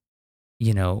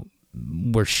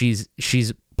 where she's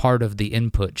part of the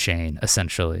input chain,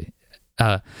 essentially.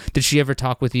 Did she ever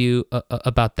talk with you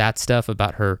about that stuff,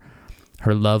 about her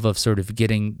love of sort of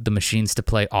getting the machines to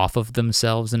play off of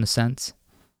themselves in a sense?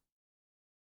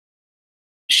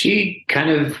 She kind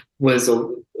of was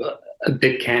a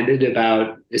bit candid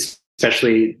about,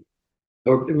 especially,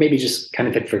 or maybe just kind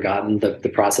of had forgotten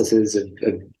the processes of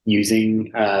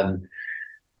using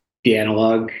the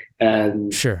analog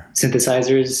Sure.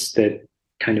 synthesizers that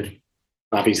kind of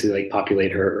obviously like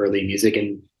populate her early music.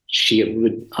 And she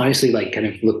would honestly like kind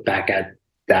of look back at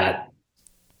that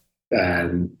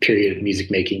period of music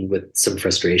making with some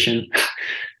frustration.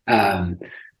 I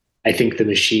think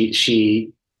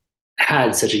she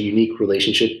had such a unique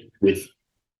relationship with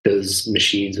those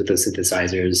machines, with those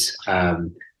synthesizers,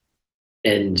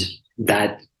 and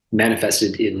that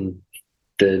manifested in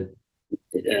the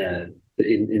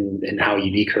in how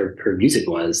unique her music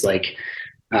was. Like,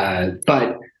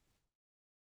 but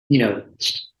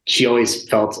she always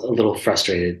felt a little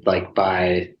frustrated, like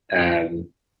by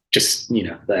just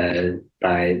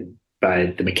by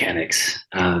the mechanics.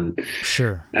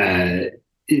 Sure.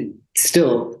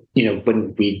 Still,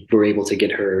 when we were able to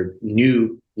get her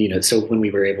new, so when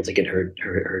we were able to get her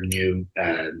new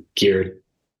gear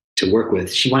to work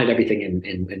with, she wanted everything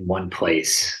in one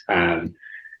place, and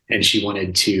she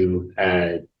wanted to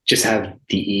just have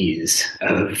the ease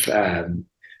of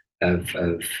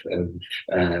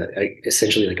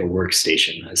essentially like a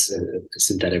workstation, a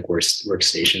synthetic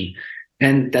workstation,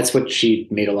 and that's what she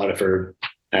made a lot of her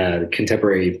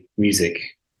contemporary music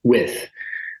with.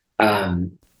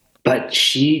 But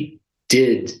she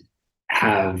did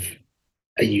have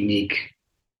a unique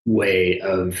way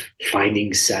of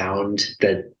finding sound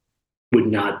that would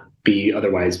not be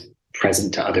otherwise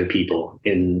present to other people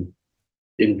in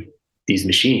these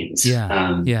machines.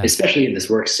 Especially in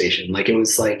this workstation. Like, it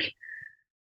was like,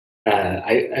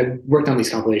 I worked on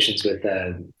these compilations with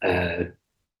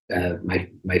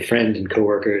my friend and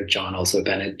coworker, John, also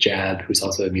Bennett Jab, who's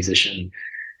also a musician.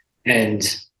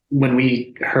 And when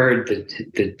we heard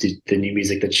the new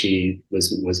music that she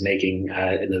was making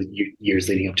in the years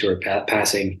leading up to her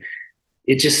passing,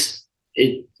 it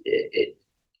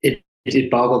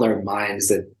boggled our minds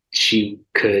that she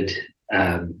could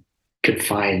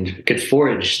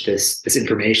forage this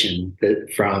information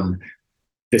from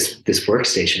this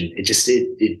workstation.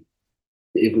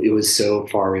 It was so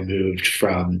far removed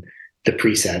from the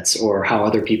presets or how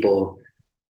other people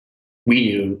we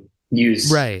knew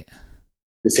used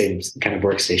the same kind of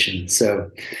workstation.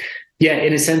 So yeah,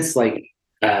 in a sense, like,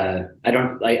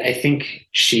 I think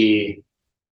she,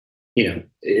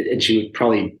 and she would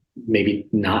probably maybe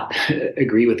not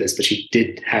agree with this, but she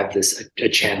did have a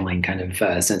channeling kind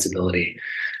of sensibility.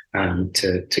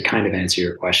 to kind of answer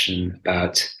your question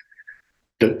about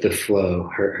the flow,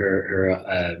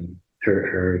 her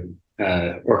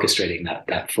orchestrating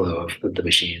that flow of the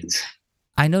machines.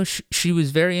 I know she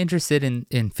was very interested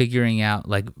in figuring out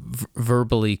like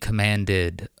verbally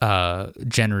commanded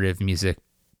generative music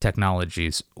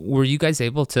technologies. Were you guys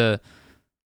able to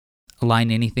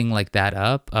line anything like that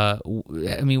up? I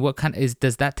mean, what kind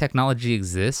does that technology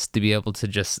exist to be able to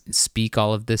just speak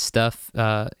all of this stuff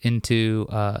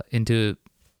into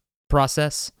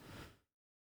process?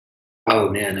 Oh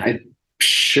man, I'm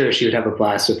sure she would have a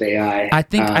blast with AI. I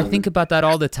think about that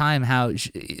all the time.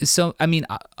 I mean,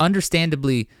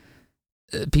 understandably,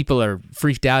 people are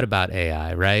freaked out about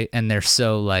AI, right? And they're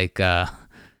so like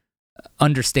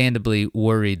understandably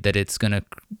worried that it's going to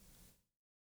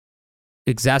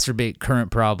exacerbate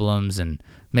current problems and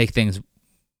make things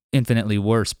infinitely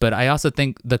worse. But I also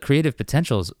think the creative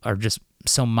potentials are just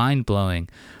so mind-blowing.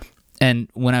 And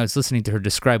when I was listening to her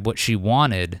describe what she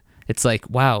wanted, it's like,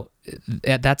 wow,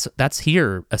 that's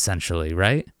here essentially,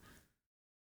 right?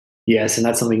 Yes, and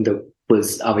that's something that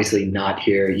was obviously not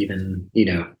here even,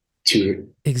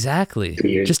 exactly 2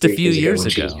 years, just a few 3 years when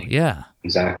she ago. was Yeah.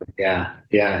 exactly.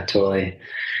 Yeah, totally.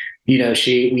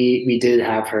 We did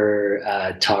have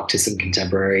her talk to some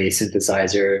contemporary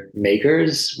synthesizer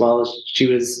makers while she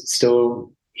was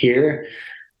still here,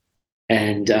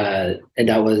 and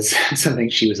that was something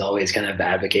she was always kind of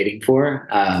advocating for.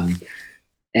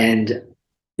 And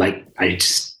like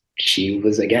she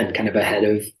was again kind of ahead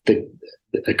of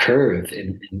the curve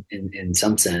in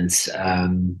some sense.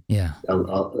 Yeah.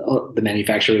 The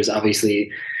manufacturers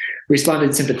obviously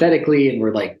responded sympathetically and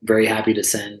were like very happy to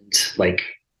send like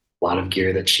a lot of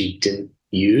gear that she didn't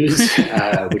use,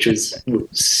 which was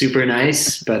super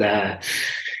nice. But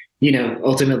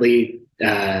ultimately,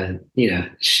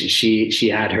 she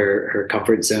had her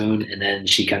comfort zone, and then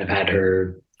she kind of had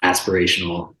her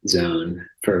aspirational zone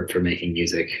for making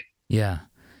music. Yeah.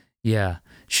 Yeah.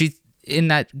 She, in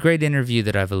that great interview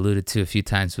that I've alluded to a few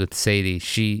times with Sadie,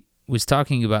 she was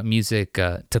talking about music,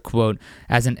 to quote,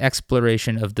 as an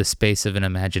exploration of the space of an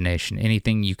imagination.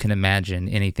 Anything you can imagine,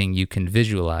 anything you can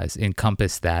visualize,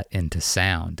 encompass that into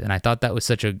sound. And I thought that was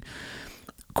such a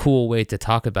cool way to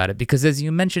talk about it, because as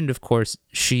you mentioned, of course,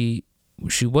 she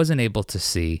wasn't able to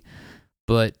see,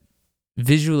 but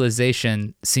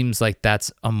visualization seems like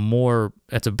that's a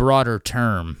broader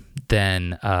term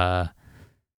than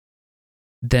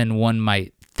one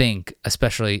might think,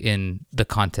 especially in the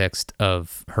context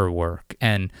of her work.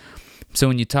 And so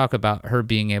when you talk about her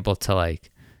being able to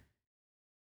like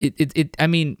I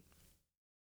mean,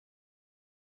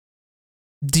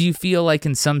 do you feel like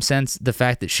in some sense the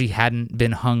fact that she hadn't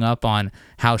been hung up on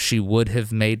how she would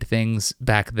have made things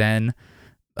back then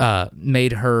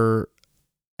made her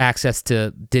access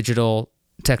to digital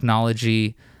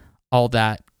technology all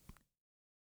that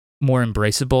more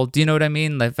embraceable? Do you know what I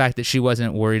mean? The fact that she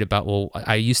wasn't worried about, well,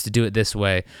 I used to do it this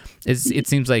way. It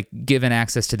seems like given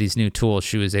access to these new tools,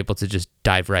 she was able to just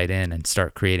dive right in and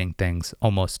start creating things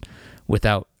almost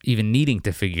without even needing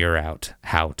to figure out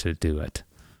how to do it.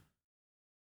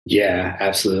 Yeah,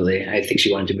 absolutely. I think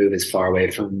she wanted to move as far away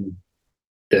from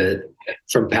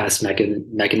past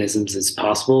mechanisms as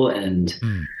possible, and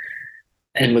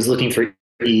was looking for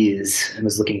ease, and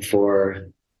was looking for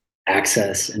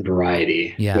access and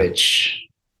variety, which,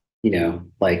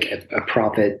 like a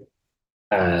Prophet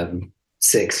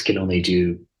 6 can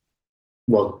do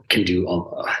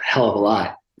a hell of a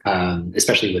lot,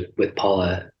 especially with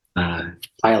Paula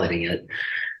piloting it.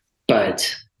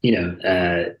 But,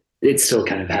 it still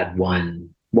kind of had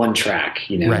one track,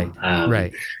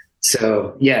 Right.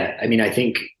 So, yeah, I mean, I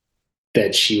think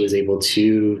that she was able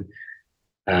to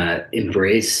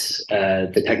embrace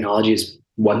the technology is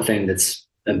one thing that's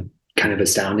kind of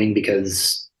astounding,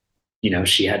 because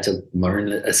she had to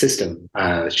learn a system.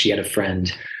 She had a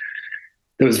friend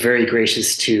that was very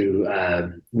gracious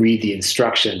to read the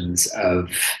instructions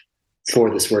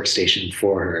for this workstation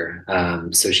for her.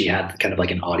 So she had kind of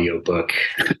like an audio book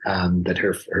that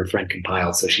her friend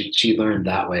compiled. So she learned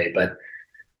that way. But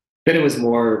then it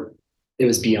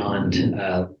was beyond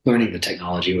learning the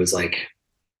technology. It was like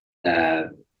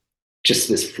just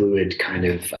this fluid kind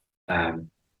of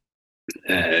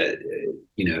a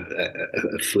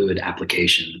fluid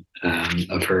application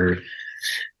of her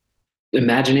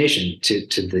imagination to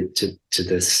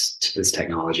this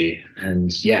technology.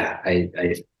 And yeah,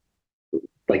 I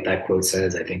like that quote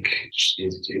says, I think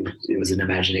it was an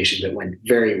imagination that went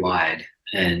very wide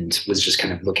and was just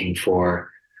kind of looking for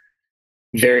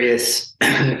various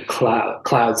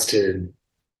clouds to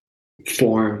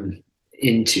form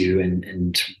into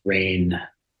and reign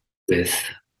with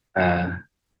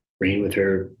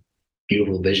her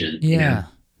beautiful vision. Yeah. You know?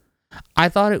 I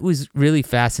thought it was really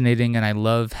fascinating, and I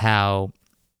love how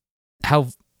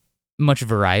much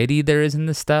variety there is in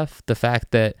this stuff. The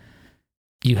fact that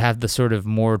you have the sort of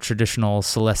more traditional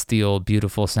celestial,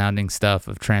 beautiful sounding stuff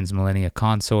of Transmillennia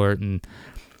Consort, and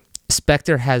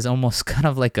Spectre has almost kind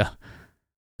of like a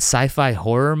sci-fi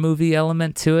horror movie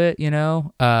element to it, you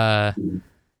know?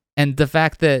 And the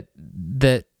fact that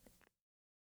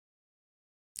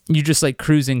you're just like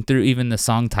cruising through even the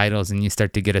song titles and you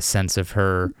start to get a sense of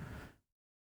her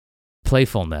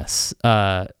playfulness.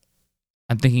 I'm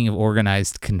thinking of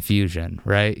Organized Confusion,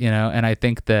 right? You know, and I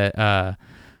think that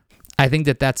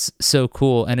that's so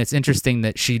cool, and it's interesting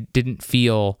that she didn't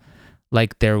feel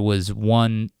like there was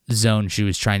one zone she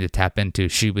was trying to tap into.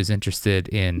 She was interested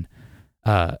in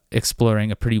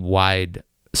exploring a pretty wide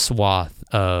swath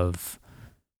of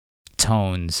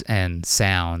tones and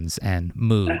sounds and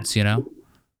moods, you know?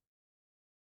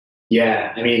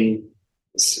 Yeah, I mean,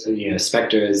 you know,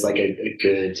 Spectre is like a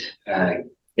good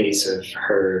case of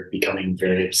her becoming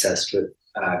very obsessed with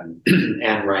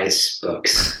Anne Rice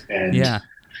books and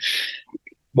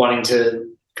wanting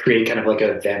to create kind of like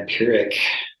a vampiric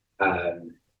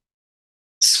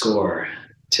score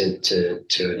to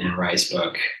an Anne Rice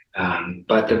book.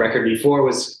 But the record before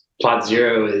was Plot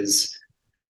Zero, is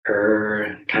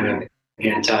her kind of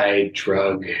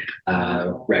anti-drug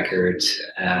record,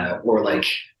 or like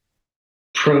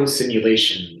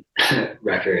pro-simulation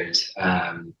record,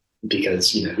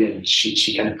 because, you know,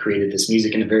 she kind of created this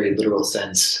music in a very literal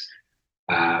sense,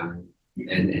 and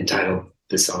entitled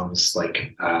the songs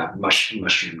like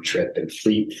Mushroom Trip and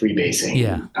Free Basing.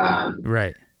 Yeah,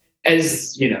 right.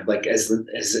 As you know, like as an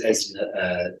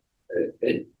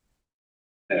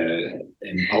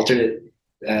alternate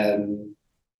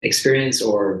experience,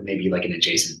 or maybe like an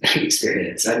adjacent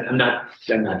experience. I'm not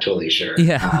totally sure.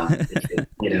 Yeah.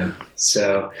 You know,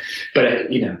 so,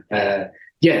 but you know,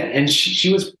 yeah, and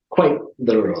she was quite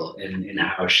literal in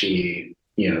how she,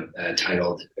 you know,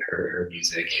 titled her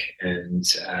music, and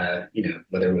you know,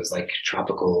 whether it was like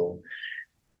tropical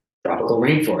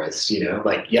rainforest, you know,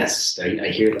 like, yes, I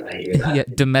hear that. Yeah,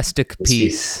 domestic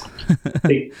peace.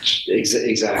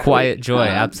 Exactly. Quiet joy,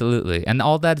 absolutely. And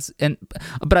all that's,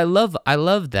 but I love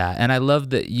that. And I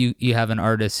love that you have an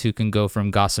artist who can go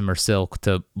from Gossamer Silk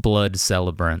to Blood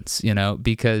Celebrants, you know,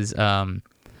 because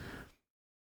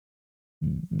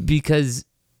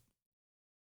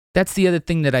that's the other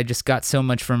thing that I just got so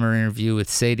much from her interview with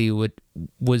Sadie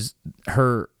was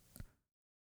her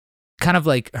kind of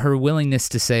like her willingness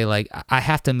to say, like, I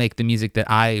have to make the music that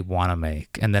I want to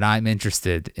make and that I'm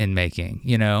interested in making,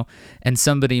 you know? And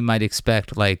somebody might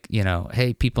expect, like, you know,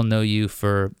 hey, people know you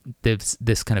for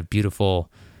this kind of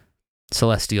beautiful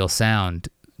celestial sound.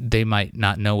 They might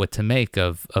not know what to make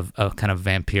of a kind of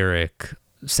vampiric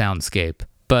soundscape,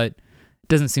 but it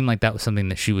doesn't seem like that was something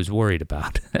that she was worried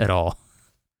about at all.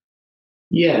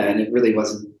 Yeah, and it really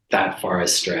wasn't that far a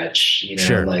stretch, you know,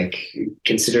 Sure. Like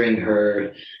considering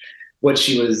what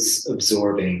she was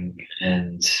absorbing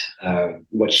and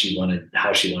what she wanted,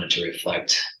 how she wanted to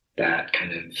reflect that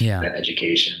kind of that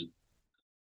education.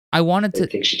 I wanted to. I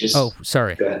think she just. Oh,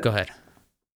 sorry. Go ahead.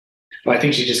 Well, I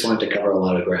think she just wanted to cover a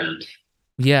lot of ground.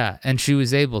 Yeah, and she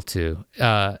was able to.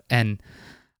 And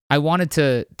I wanted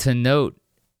to note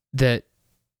that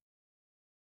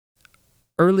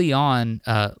early on,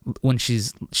 when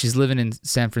she's living in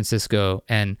San Francisco,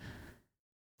 and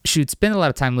she would spend a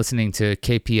lot of time listening to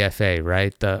KPFA,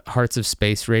 right? The Hearts of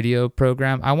Space radio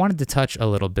program. I wanted to touch a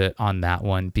little bit on that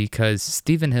one because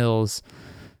Stephen Hill's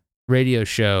radio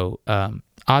show,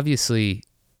 obviously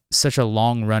such a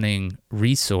long-running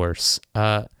resource.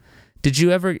 Did you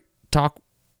ever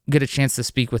get a chance to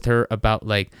speak with her about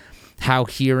like how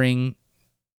hearing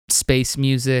space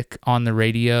music on the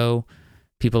radio,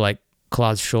 people like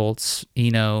Klaus Schultz,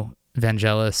 Eno,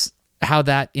 Vangelis, how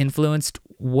that influenced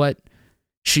what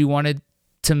she wanted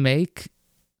to make?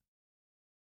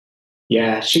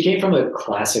 Yeah, she came from a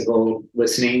classical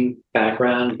listening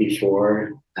background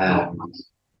before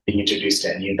being introduced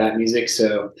to any of that music.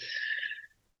 So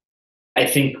I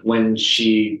think when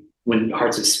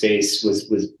Hearts of Space was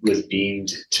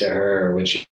beamed to her, or when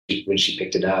she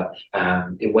picked it up,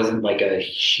 it wasn't like a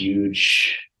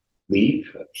huge leap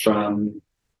from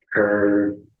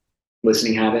her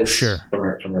listening habits, sure,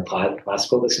 from her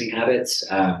classical listening habits.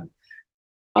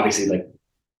 Obviously, like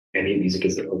ambient music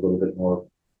is a little bit more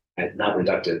not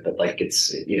reductive, but like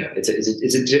it's, you know, it's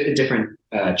a different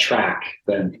track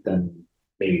than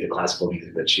maybe the classical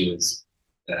music that she was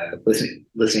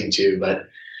listening to. But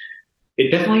it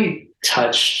definitely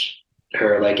touched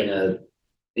her, like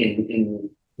in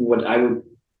what I would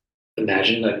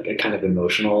imagine like a kind of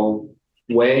emotional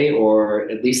way, or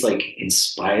at least like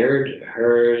inspired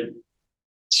her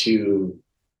to,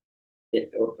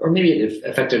 or maybe it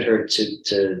affected her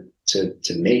to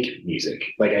make music.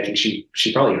 Like I think she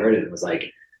probably heard it and was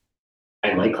like,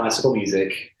 I like classical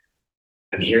music.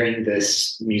 I'm hearing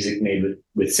this music made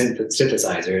with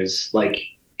synthesizers. Like,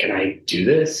 can I do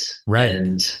this? Right.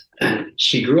 And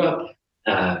she grew up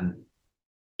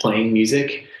playing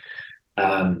music.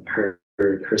 Her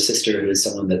sister, who is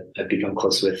someone that I've become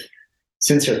close with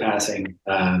since her passing,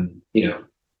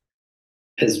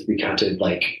 has recounted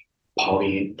like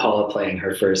Paula playing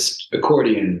her first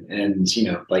accordion, and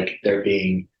like there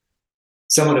being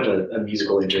somewhat of a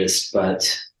musical interest, but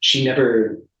she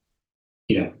never,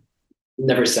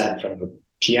 never sat in front of a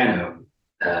piano.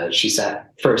 She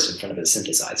sat first in front of a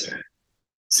synthesizer.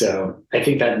 So I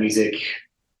think that music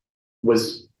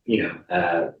was,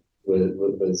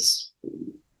 was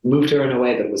moved her in a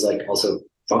way that was like also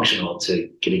functional to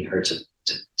getting her to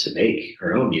make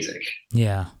her own music.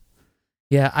 Yeah.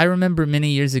 Yeah, I remember many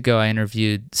years ago I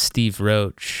interviewed Steve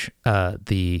Roach,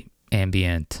 the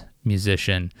ambient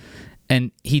musician,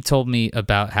 and he told me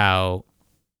about how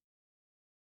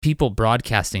people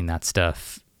broadcasting that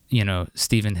stuff,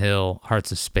 Stephen Hill,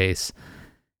 Hearts of Space,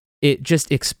 it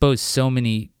just exposed so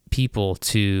many people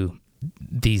to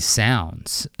these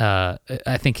sounds.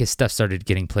 I think his stuff started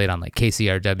getting played on like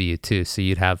KCRW too, so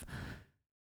you'd have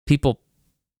people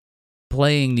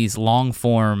playing these long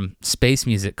form space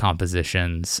music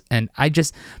compositions, and I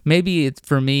just, maybe it's,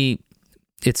 for me,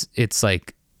 it's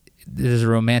like there's a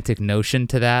romantic notion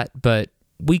to that, but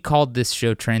we called this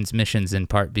show Transmissions in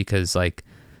part because like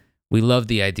we love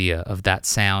the idea of that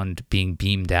sound being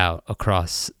beamed out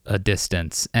across a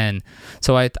distance. And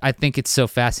so I think it's so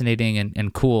fascinating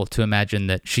and cool to imagine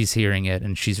that she's hearing it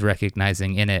and she's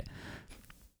recognizing in it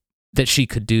that she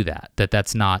could do that,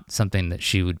 that's not something that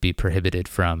she would be prohibited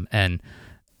from, and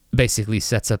basically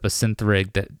sets up a synth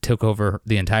rig that took over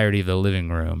the entirety of the living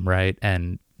room, right?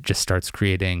 And just starts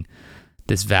creating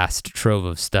this vast trove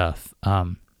of stuff.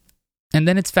 And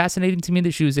then it's fascinating to me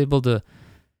that she was able to,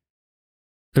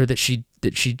 or that she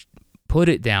put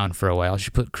it down for a while.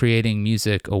 She put creating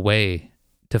music away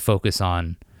to focus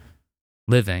on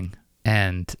living,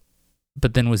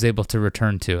 but then was able to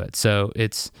return to it. So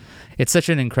it's such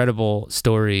an incredible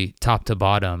story, top to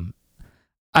bottom.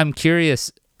 I'm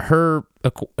curious, her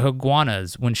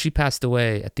iguanas, when she passed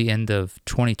away at the end of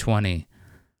 2020,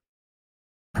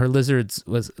 her lizards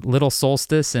was Little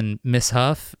Solstice and Miss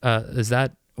Huff.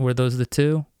 Were those the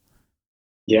two?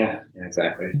 Yeah,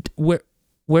 exactly.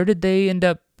 Where did they end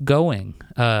up going?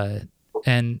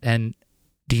 And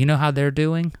do you know how they're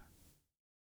doing?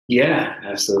 Yeah,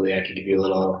 absolutely. I can give you a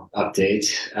little update.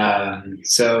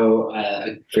 So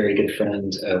a very good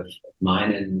friend of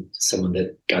mine and someone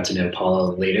that got to know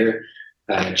Paula later,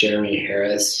 Jeremy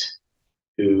Harris,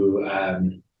 who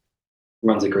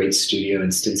runs a great studio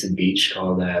in Stinson Beach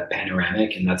called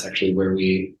Panoramic, and that's actually where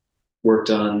we worked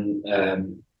on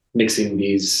mixing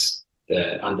these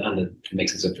on the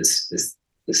mixes of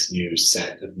this new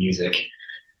set of music.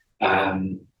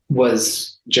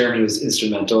 Jeremy was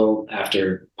instrumental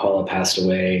after Paula passed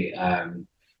away,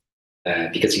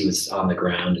 because he was on the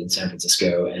ground in San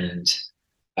Francisco, and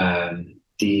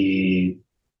the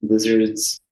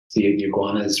lizards, the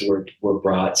iguanas were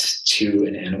brought to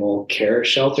an animal care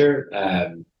shelter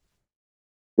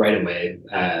right away.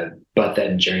 But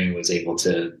then Jeremy was able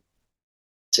to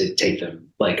take them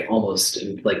like almost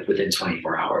like within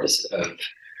 24 hours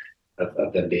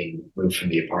of them being moved from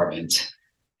the apartment.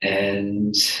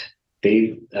 And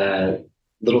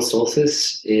Little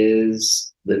Solstice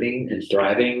is living and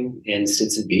thriving in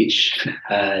Stinson Beach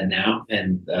now,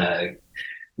 and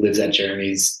lives at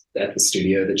the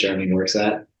studio that Jeremy works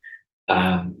at.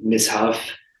 Miss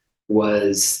Huff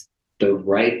was the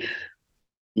ripe,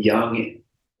 young,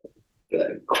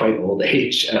 quite old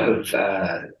age of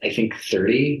I think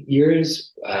 30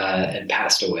 years, and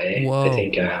passed away. Whoa. I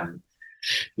think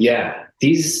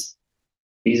these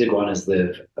iguanas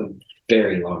live a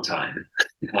very long time.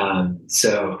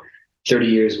 So 30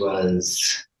 years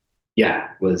was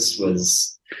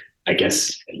I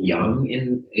guess young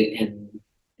in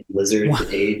lizard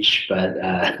age, but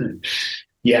I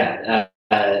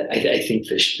think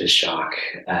the shock,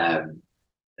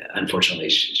 unfortunately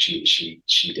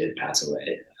she did pass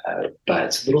away,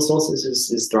 but Little Solstice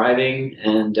is thriving,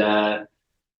 and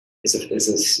is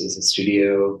a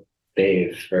studio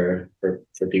fave for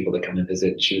people to come and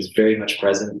visit. She was very much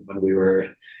present when we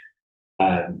were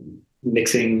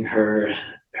mixing her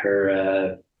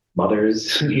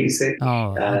mother's music.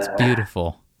 Oh, that's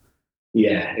beautiful.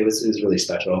 Yeah, it was really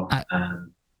special.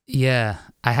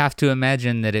 I have to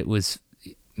imagine that it was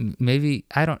maybe,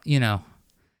 I don't,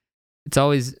 it's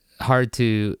always hard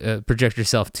to project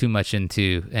yourself too much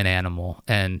into an animal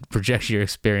and project your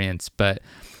experience, but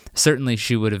certainly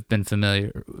she would have been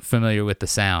familiar with the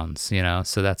sounds,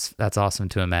 so that's awesome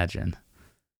to imagine.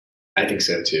 I think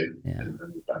so too. Yeah.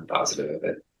 I'm positive of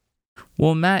it.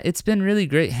 Well, Matt, it's been really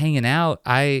great hanging out.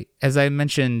 As I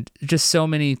mentioned, just so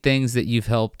many things that you've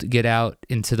helped get out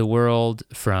into the world,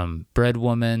 from Bread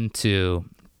Woman to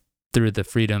Through the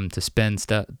Freedom to Spin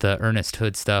stuff, the Ernest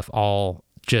Hood stuff, all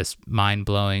just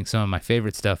mind-blowing. Some of my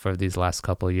favorite stuff over these last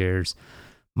couple of years.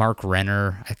 Mark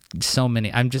Renner, so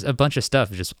many. I'm just a bunch of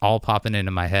stuff just all popping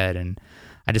into my head, and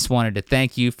I just wanted to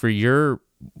thank you for your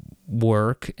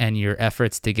work and your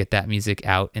efforts to get that music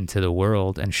out into the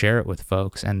world and share it with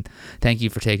folks. And thank you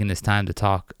for taking this time to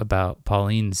talk about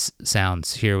Pauline's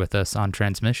sounds here with us on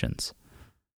Transmissions.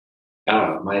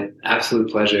 Oh, my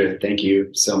absolute pleasure. Thank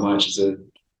you so much. As a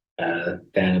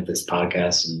fan of this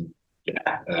podcast, and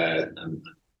I'm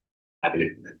happy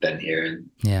to have been here, and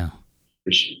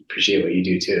appreciate what you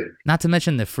do too. Not to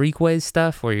mention the Freakways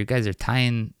stuff where you guys are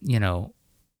tying,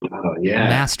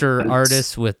 master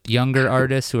artists with younger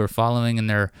artists who are following in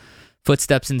their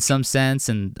footsteps in some sense,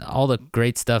 and all the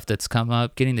great stuff that's come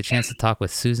up. Getting the chance to talk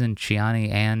with Susan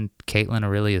Ciani and Caitlin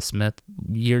Aurelia Smith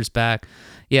years back.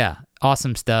 Yeah,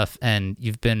 awesome stuff. And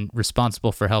you've been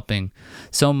responsible for helping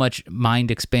so much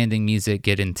mind-expanding music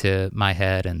get into my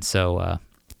head. And so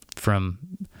from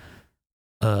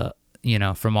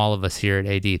all of us here at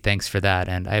AD, thanks for that.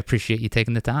 And I appreciate you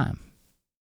taking the time.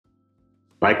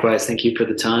 Likewise, thank you for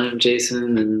the time,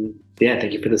 Jason, and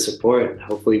thank you for the support.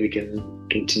 Hopefully we can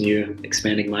continue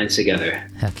expanding minds together.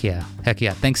 Heck yeah.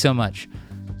 Thanks so much.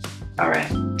 All right.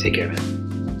 Take care, man.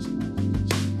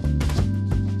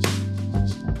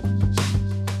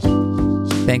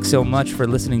 Thanks so much for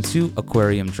listening to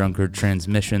Aquarium Drunkard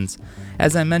Transmissions.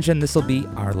 As I mentioned, this will be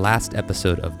our last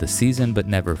episode of the season, but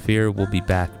never fear, we'll be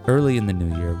back early in the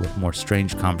new year with more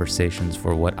strange conversations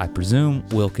for what I presume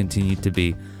will continue to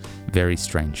be very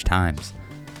strange times.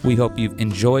 We hope you've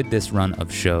enjoyed this run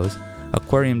of shows.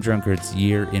 Aquarium Drunkard's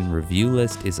year in review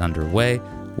list is underway.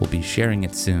 We'll be sharing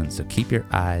it soon, so keep your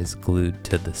eyes glued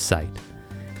to the site.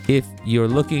 If you're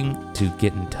looking to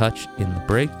get in touch in the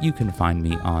break, you can find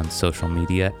me on social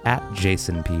media at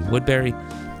Jason P. Woodbury.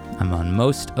 I'm on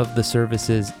most of the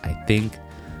services, I think,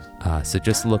 so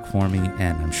just look for me,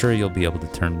 and I'm sure you'll be able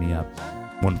to turn me up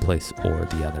one place or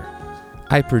the other.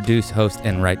 I produce, host,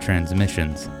 and write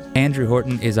Transmissions. Andrew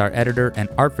Horton is our editor, and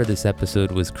art for this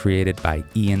episode was created by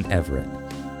Ian Everett.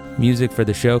 Music for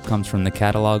the show comes from the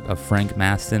catalog of Frank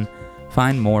Maston.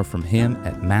 Find more from him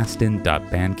at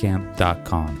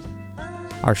maston.bandcamp.com.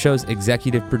 Our show's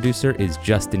executive producer is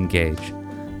Justin Gage.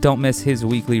 Don't miss his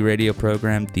weekly radio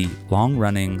program, the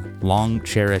long-running,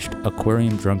 long-cherished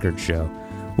Aquarium Drunkard Show,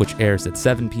 which airs at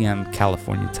 7 p.m.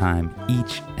 California time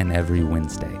each and every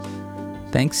Wednesday.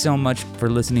 Thanks so much for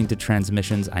listening to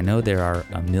Transmissions. I know there are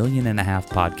 1.5 million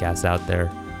podcasts out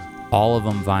there, all of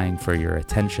them vying for your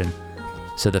attention.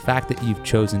 So the fact that you've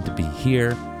chosen to be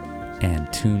here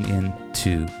and tune in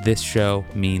to this show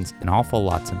means an awful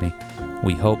lot to me.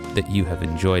 We hope that you have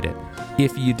enjoyed it.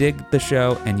 If you dig the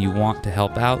show and you want to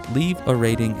help out, leave a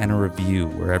rating and a review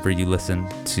wherever you listen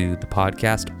to the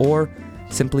podcast, or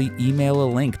simply email a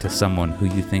link to someone who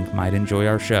you think might enjoy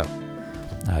our show.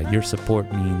 Your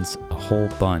support means a whole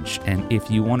bunch, and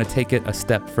if you want to take it a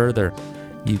step further,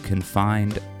 you can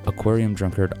find Aquarium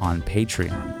Drunkard on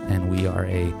Patreon, and we are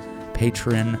a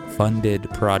patron-funded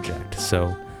project,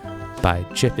 so by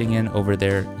chipping in over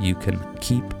there, you can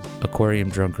keep Aquarium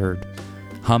Drunkard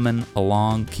humming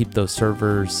along, keep those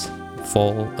servers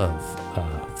full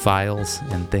of files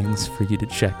and things for you to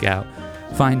check out.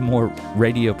 Find more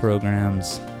radio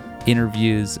programs,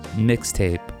 interviews,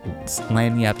 mixtape,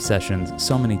 lanyap sessions,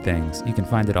 so many things. You can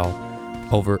find it all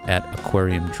over at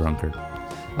Aquarium Drunkard.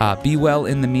 Be well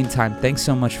in the meantime. Thanks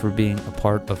so much for being a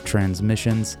part of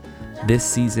Transmissions. This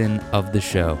season of the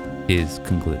show is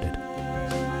concluded.